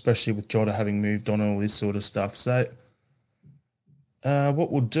for, especially with Jota having moved on and all this sort of stuff. So,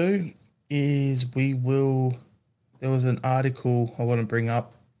 what we'll do is there was an article I want to bring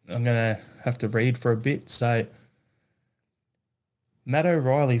up. I'm going to have to read for a bit. So, Matt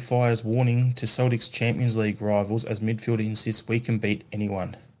O'Reilly fires warning to Celtic's Champions League rivals as midfielder insists we can beat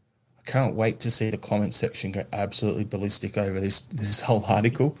anyone. I can't wait to see the comment section go absolutely ballistic over this whole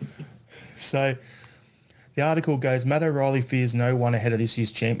article. So, the article goes, Matt O'Reilly fears no one ahead of this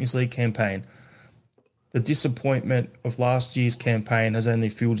year's Champions League campaign. The disappointment of last year's campaign has only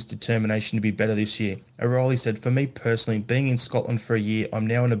fueled his determination to be better this year. O'Reilly said, for me personally, being in Scotland for a year, I'm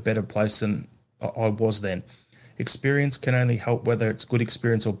now in a better place than I was then. Experience can only help whether it's good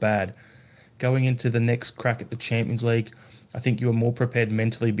experience or bad. Going into the next crack at the Champions League, I think you are more prepared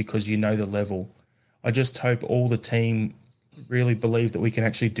mentally because you know the level. I just hope all the team really believe that we can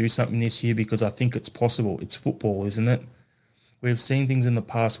actually do something this year because I think it's possible. It's football, isn't it? We've seen things in the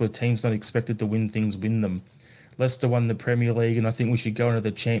past where teams not expected to win things win them. Leicester won the Premier League, and I think we should go into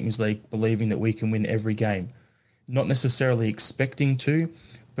the Champions League believing that we can win every game. Not necessarily expecting to,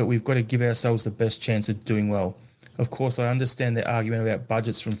 but we've got to give ourselves the best chance of doing well. Of course, I understand the argument about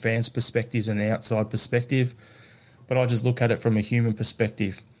budgets from fans' perspectives and an outside perspective, but I just look at it from a human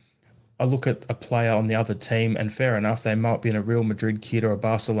perspective. I look at a player on the other team, and fair enough, they might be in a Real Madrid kit or a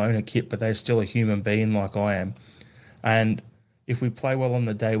Barcelona kit, but they're still a human being like I am. And if we play well on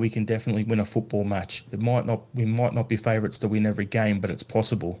the day, we can definitely win a football match. We might not be favourites to win every game, but it's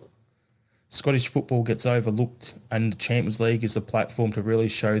possible. Scottish football gets overlooked, and the Champions League is a platform to really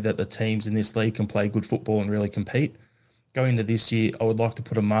show that the teams in this league can play good football and really compete. Going into this year, I would like to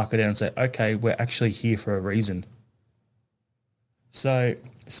put a marker down and say, okay, we're actually here for a reason. So,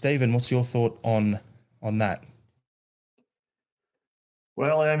 Stephen, what's your thought on that?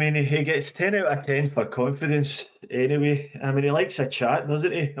 Well, I mean, he gets 10 out of 10 for confidence anyway. I mean, he likes a chat,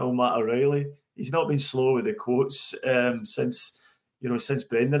 doesn't he, old Matt O'Reilly? He's not been slow with the quotes since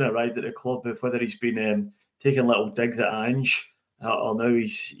Brendan arrived at the club, whether he's been taking little digs at Ange or now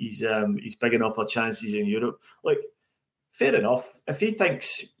he's bigging up our chances in Europe. Look, fair enough. If he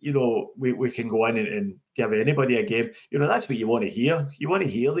thinks, we can go in and give anybody a game, that's what you want to hear. You want to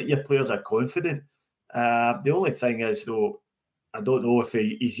hear that your players are confident. The only thing is, though, I don't know if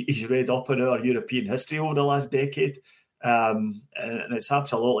he's read up on our European history over the last decade, and it's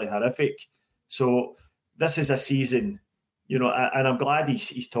absolutely horrific. So this is a season, and I'm glad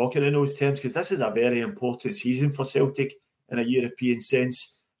he's talking in those terms because this is a very important season for Celtic in a European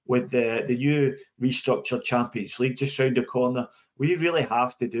sense. With the new restructured Champions League just round the corner, we really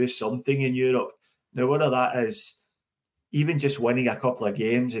have to do something in Europe. Now, whether that is even just winning a couple of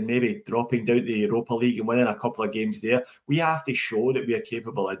games and maybe dropping down to the Europa League and winning a couple of games there, we have to show that we are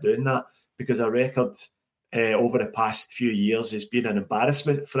capable of doing that because our record over the past few years has been an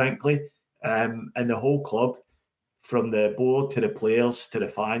embarrassment, frankly. And the whole club, from the board to the players to the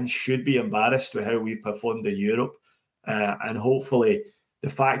fans, should be embarrassed with how we've performed in Europe. And hopefully the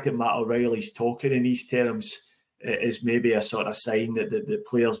fact that Matt O'Reilly's talking in these terms is maybe a sort of sign that the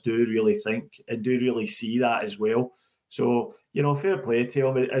players do really think and do really see that as well. So, fair play to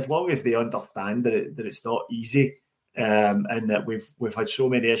them, as long as they understand that it's not easy and that we've had so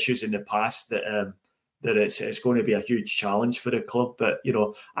many issues in the past that it's going to be a huge challenge for the club. But,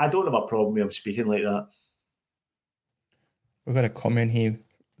 I don't have a problem with him speaking like that. We've got a comment here,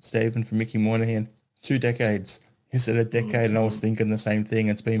 Stephen, from Mickey Moynihan. 2 decades. He said a decade, and I was thinking the same thing.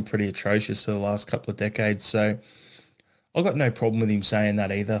 It's been pretty atrocious for the last couple of decades. So I've got no problem with him saying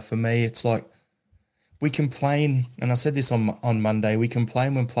that either. For me, it's like we complain, and I said this on Monday, we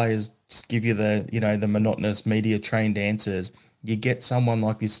complain when players just give you the monotonous media-trained answers. You get someone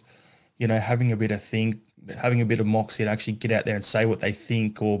like this, having a bit of think, having a bit of moxie to actually get out there and say what they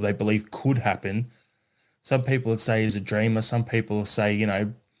think or they believe could happen. Some people would say he's a dreamer. Some people will say,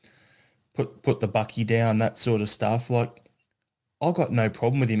 put the bucky down, that sort of stuff. Like, I got no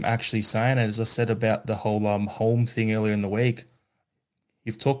problem with him actually saying it. As I said about the whole home thing earlier in the week,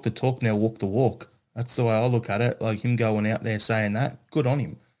 you've talked the talk, now walk the walk. That's the way I look at it. Like, him going out there saying that, good on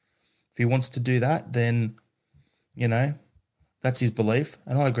him. If he wants to do that, then, that's his belief,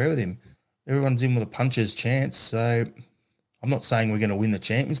 and I agree with him. Everyone's in with a puncher's chance, so I'm not saying we're going to win the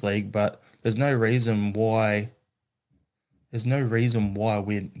Champions League, but there's no reason why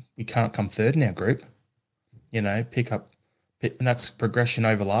we can't come third in our group. And that's progression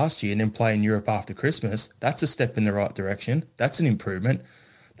over last year, and then play in Europe after Christmas. That's a step in the right direction. That's an improvement.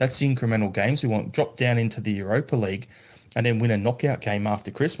 That's the incremental games we want. Drop down into the Europa League and then win a knockout game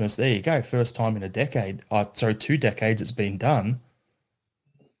after Christmas. There you go. First time in 2 decades it's been done.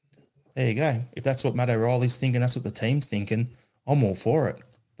 There you go. If that's what Matt O'Reilly's thinking, that's what the team's thinking, I'm all for it.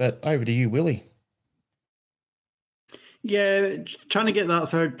 But over to you, Willie. Yeah, trying to get that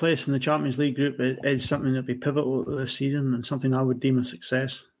third place in the Champions League group is something that would be pivotal this season and something I would deem a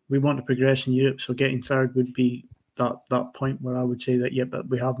success. We want to progress in Europe, so getting third would be that point where I would say that, but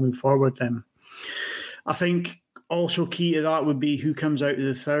we have moved forward. I think also key to that would be who comes out of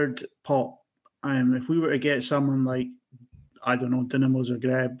the third pot. If we were to get someone like, I don't know, Dinamo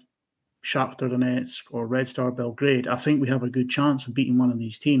Zagreb, Shakhtar Donetsk or Red Star Belgrade, I think we have a good chance of beating one of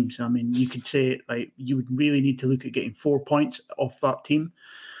these teams. I mean, you could say you would really need to look at getting 4 points off that team,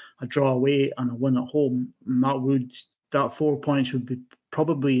 a draw away and a win at home. And that 4 points would be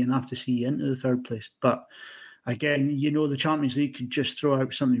probably enough to see you into the third place. But again, the Champions League could just throw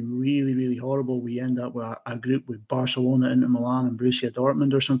out something really, really horrible. We end up with a group with Barcelona, Inter Milan and Borussia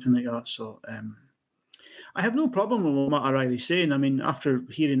Dortmund or something like that. So I have no problem with what Matt O'Reilly's saying. I mean, after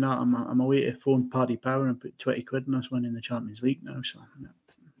hearing that, I'm away to phone Paddy Power and put 20 quid on us winning the Champions League now. So, yeah.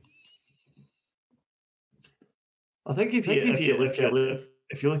 I think if you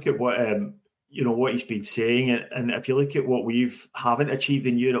look at what what he's been saying, and if you look at what we've haven't achieved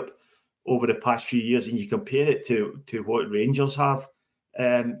in Europe over the past few years, and you compare it to what Rangers have,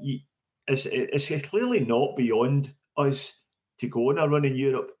 it's clearly not beyond us to go on a run in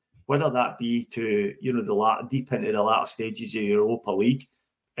Europe. Whether that be to deep into the latter stages of Europa League,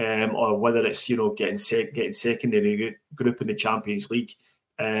 or whether it's getting second in the group in the Champions League,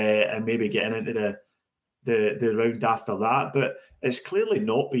 and maybe getting into the round after that. But it's clearly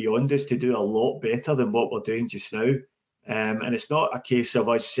not beyond us to do a lot better than what we're doing just now. And it's not a case of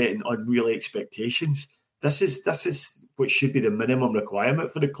us setting unreal expectations. This is what should be the minimum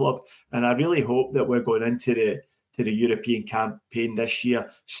requirement for the club. And I really hope that we're going into the European campaign this year,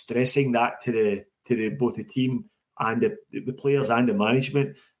 stressing that to both the team and the players and the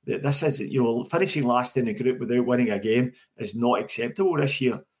management, that this is, finishing last in the group without winning a game is not acceptable this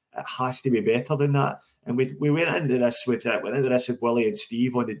year. It has to be better than that. And we went into this with Willie and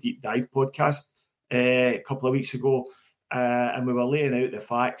Steve on the Deep Dive podcast a couple of weeks ago, and we were laying out the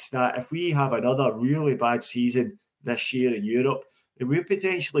facts that if we have another really bad season this year in Europe, we're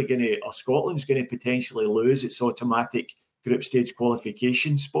potentially Scotland's going to potentially lose its automatic group stage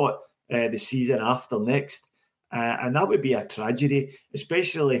qualification spot the season after next. And that would be a tragedy,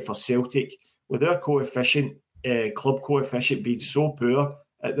 especially for Celtic, with our club coefficient being so poor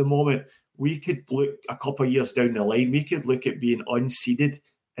at the moment. We could look a couple of years down the line, we could look at being unseeded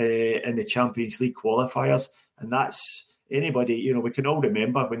in the Champions League qualifiers. And that's anybody, we can all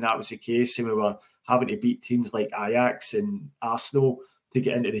remember when that was the case and we were having to beat teams like Ajax and Arsenal to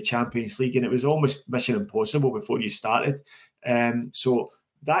get into the Champions League, and it was almost mission impossible before you started. So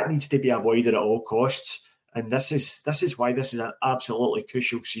that needs to be avoided at all costs, and this is why this is an absolutely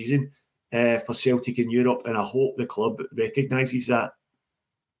crucial season for Celtic in Europe, and I hope the club recognises that.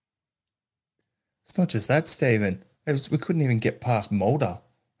 It's not just that, Stephen. We couldn't even get past Mulder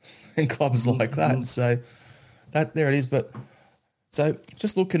and clubs like that. So there it is. But so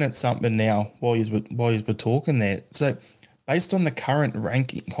just looking at something now while you were talking there. So based on the current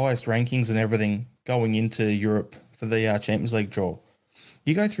highest rankings and everything going into Europe for the Champions League draw,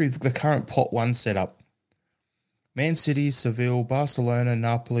 you go through the current pot one setup. Man City, Seville, Barcelona,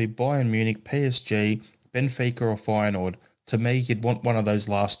 Napoli, Bayern Munich, PSG, Benfica or Feyenoord. To me, you'd want one of those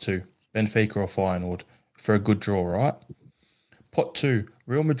last two, Benfica or Feyenoord, for a good draw, right? Pot two,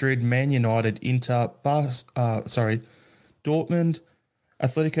 Real Madrid, Man United, Inter, Dortmund,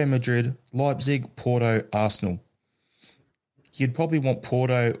 Atletico Madrid, Leipzig, Porto, Arsenal. You'd probably want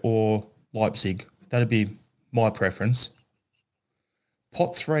Porto or Leipzig. That'd be my preference.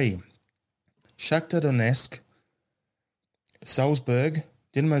 Pot three, Shakhtar Donetsk, Salzburg,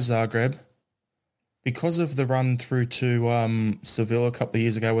 Dinamo Zagreb, because of the run through to Seville a couple of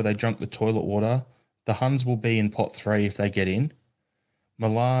years ago where they drank the toilet water, the Huns will be in pot 3 if they get in.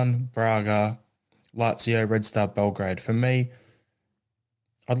 Milan, Braga, Lazio, Red Star Belgrade. For me,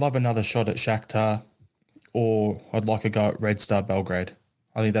 I'd love another shot at Shakhtar, or I'd like a go at Red Star Belgrade.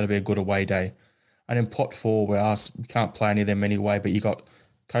 I think that'd be a good away day. And in pot 4, we can't play any of them anyway, but you got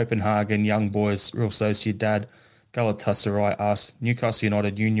Copenhagen, Young Boys, Real Sociedad, Galatasaray, us, Newcastle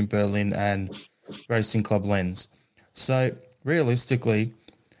United, Union Berlin, and Racing Club Lens. So realistically,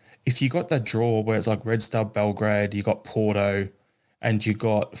 if you got that draw where it's like Red Star Belgrade, you got Porto, and you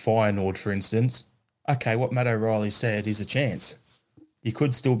got Feyenoord, for instance, okay, what Matt O'Reilly said is a chance. You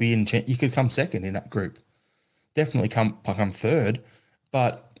could still be you could come second in that group. Definitely come third,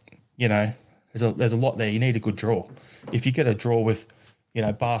 but, there's a lot there. You need a good draw. If you get a draw with,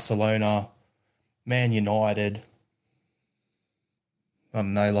 Barcelona, Man United, I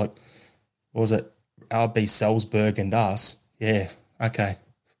don't know, like, what was it? RB Salzburg and us. Yeah, okay.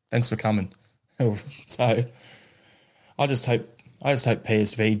 Thanks for coming. So I just hope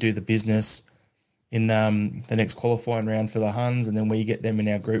PSV do the business in the next qualifying round for the Huns, and then we get them in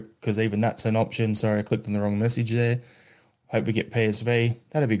our group, because even that's an option. Sorry, I clicked on the wrong message there. Hope we get PSV.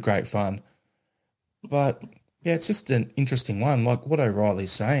 That'd be great fun. But, yeah, it's just an interesting one. Like, what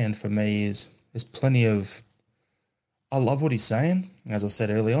O'Reilly's saying for me is there's plenty of... I love what he's saying, as I said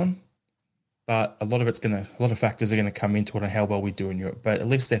early on, but a lot of factors are going to come into it on how well we do in Europe. But at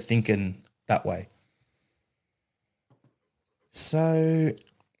least they're thinking that way. So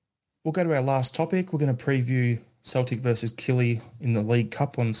we'll go to our last topic. We're going to preview Celtic versus Killy in the League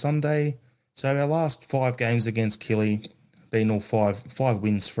Cup on Sunday. So our last 5 games against Killy been all five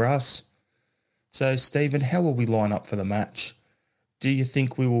wins for us. So, Stephen, how will we line up for the match? Do you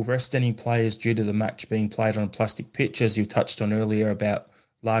think we will rest any players due to the match being played on a plastic pitch, as you touched on earlier about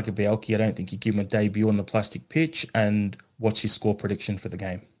Lager Bielki? I don't think you give him a debut on the plastic pitch. And what's your score prediction for the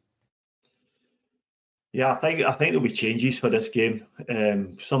game? Yeah, I think there'll be changes for this game.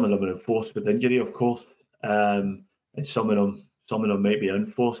 Some of them are enforced with injury, of course, and some of them might be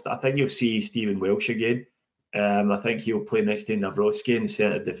unforced. I think you'll see Stephen Welsh again. I think he'll play next to Nawrocki in the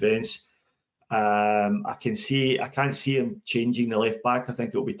centre defence. I can't see him changing the left back. I think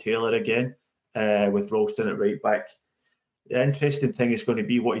it'll be Taylor again, with Ralston at right back. The interesting thing is going to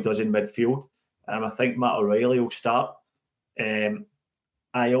be what he does in midfield. I think Matt O'Reilly will start.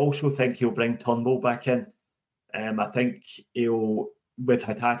 I also think he'll bring Turnbull back in. I think with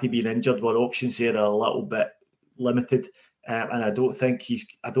Hatate being injured, our options there are a little bit limited, and I don't think he's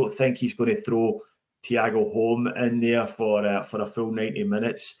going to throw Thiago Holm in there for a full 90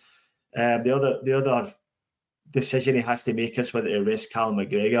 minutes. The other decision he has to make is whether to rest Callum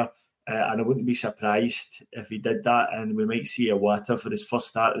McGregor, and I wouldn't be surprised if he did that, and we might see a Wata for his first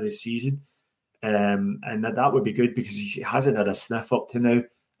start of the season. And that would be good, because he hasn't had a sniff up to now,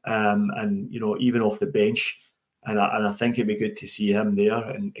 and even off the bench, and I think it'd be good to see him there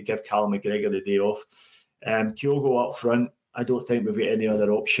and give Callum McGregor the day off. Kyogo up front, I don't think we've got any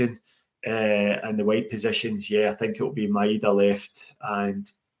other option. And the wide positions, I think it'll be Maeda left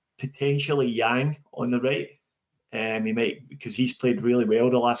and potentially Yang on the right. He might, because he's played really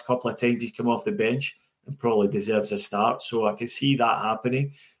well the last couple of times he's come off the bench and probably deserves a start. So I can see that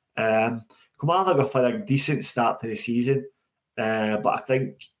happening. Kilmarnock have had a decent start to the season, but I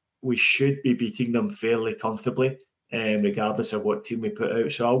think we should be beating them fairly comfortably, regardless of what team we put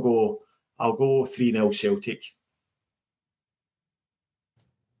out. So I'll go 3-0 Celtic.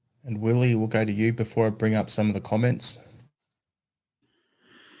 And Willie, we'll go to you before I bring up some of the comments.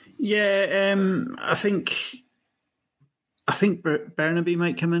 Yeah, I think Burnaby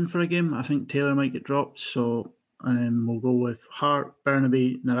might come in for a game. I think Taylor might get dropped, so we'll go with Hart,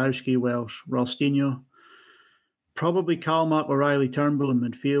 Burnaby, Nawrocki, Welsh, Ralstinho. Probably Kalmak, O'Reilly, Turnbull in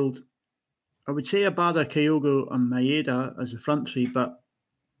midfield. I would say Abada, Kyogo and Maeda as the front three, but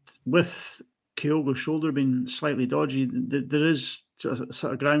with Kyogo's shoulder being slightly dodgy, there is sort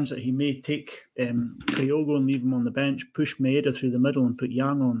of grounds that he may take Kyogo and leave him on the bench, push Maeda through the middle and put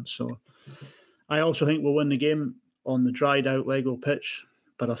Yang on. So I also think we'll win the game on the dried out Lego pitch,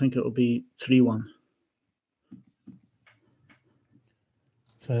 but I think it'll be 3-1.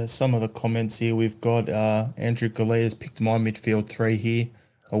 So some of the comments here, we've got Andrew Galea has picked my midfield 3 here.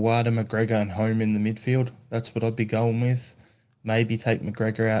 Awada, McGregor and Home in the midfield. That's what I'd be going with. Maybe take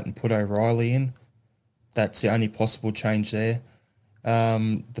McGregor out and put O'Reilly in. That's the only possible change there.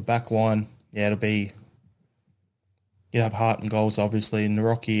 The back line, it'll be... You have Hart and goals, obviously,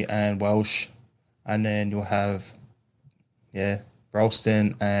 Nawrocki and Welsh. And then you'll have,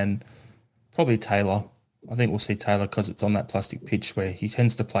 Ralston and probably Taylor. I think we'll see Taylor because it's on that plastic pitch where he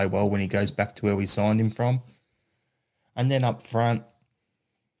tends to play well when he goes back to where we signed him from. And then up front,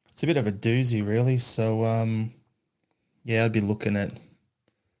 it's a bit of a doozy, really. So, I'd be looking at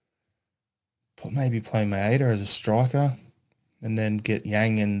maybe playing Maeda as a striker and then get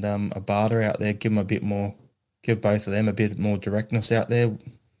Yang and Abada out there, give both of them a bit more directness out there.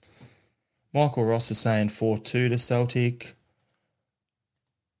 Michael Ross is saying 4-2 to Celtic.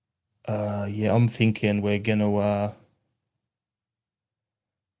 I'm thinking we're going to...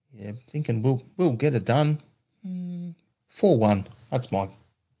 thinking we'll get it done. 4-1. That's mine.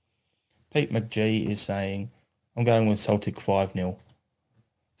 Pete McGee is saying I'm going with Celtic 5-0.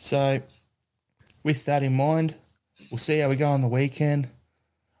 So, with that in mind, we'll see how we go on the weekend.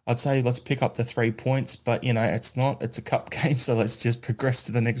 I'd say let's pick up the 3 points, but, it's not. It's a cup game, so let's just progress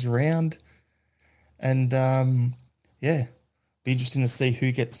to the next round. And, be interesting to see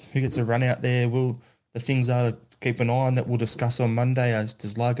who gets a run out there. The things are to keep an eye on that we'll discuss on Monday.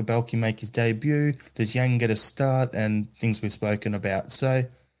 Does Lagerbalki make his debut? Does Yang get a start? And things we've spoken about. So,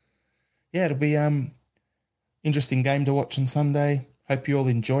 it'll be interesting game to watch on Sunday. Hope you all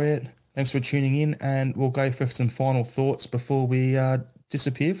enjoy it. Thanks for tuning in, and we'll go for some final thoughts before we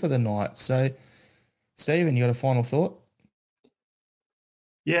disappear for the night. So, Stephen, you got a final thought?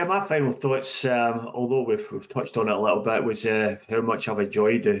 Yeah, my final thoughts, although we've touched on it a little bit, was how much I've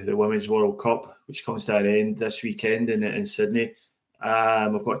enjoyed the Women's World Cup, which comes to an end this weekend in Sydney.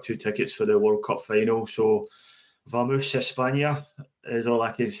 I've got 2 tickets for the World Cup final, so vamos España is all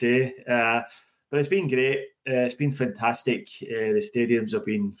I can say. But it's been great. It's been fantastic. The stadiums have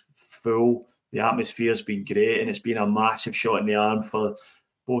been full. The atmosphere's been great, and it's been a massive shot in the arm for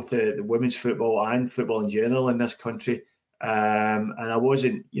both the women's football and football in general in this country. And I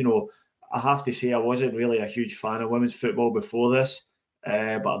wasn't, I have to say I wasn't really a huge fan of women's football before this,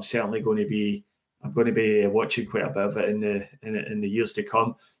 but I'm certainly going to be watching quite a bit of it in the years to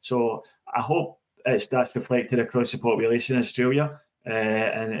come. So I hope that's reflected across the population in Australia.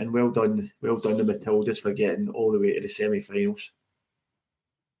 And well done the Matildas for getting all the way to the semi-finals.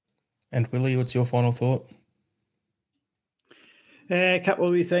 And Willie, what's your final thought? A couple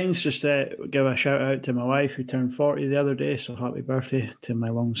of wee things. Just give a shout out to my wife who turned 40 the other day, so happy birthday to my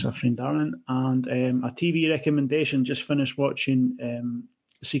long-suffering darling. And a TV recommendation, just finished watching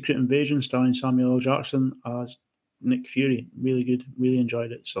Secret Invasion starring Samuel L. Jackson as Nick Fury. Really good, really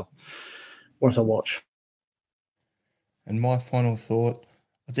enjoyed it, so worth a watch. And my final thought,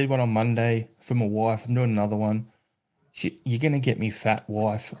 I did one on Monday for my wife. I'm doing another one. You're going to get me fat,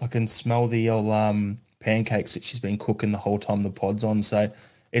 wife. I can smell the old pancakes that she's been cooking the whole time the pod's on. So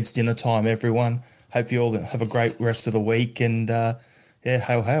it's dinner time, everyone. Hope you all have a great rest of the week. And, hail,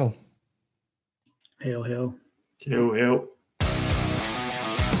 hail. Hail, hail. Hail, hail.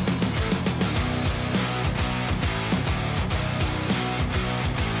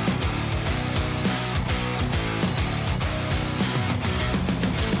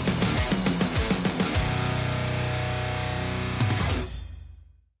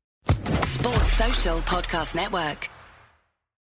 Social Podcast Network.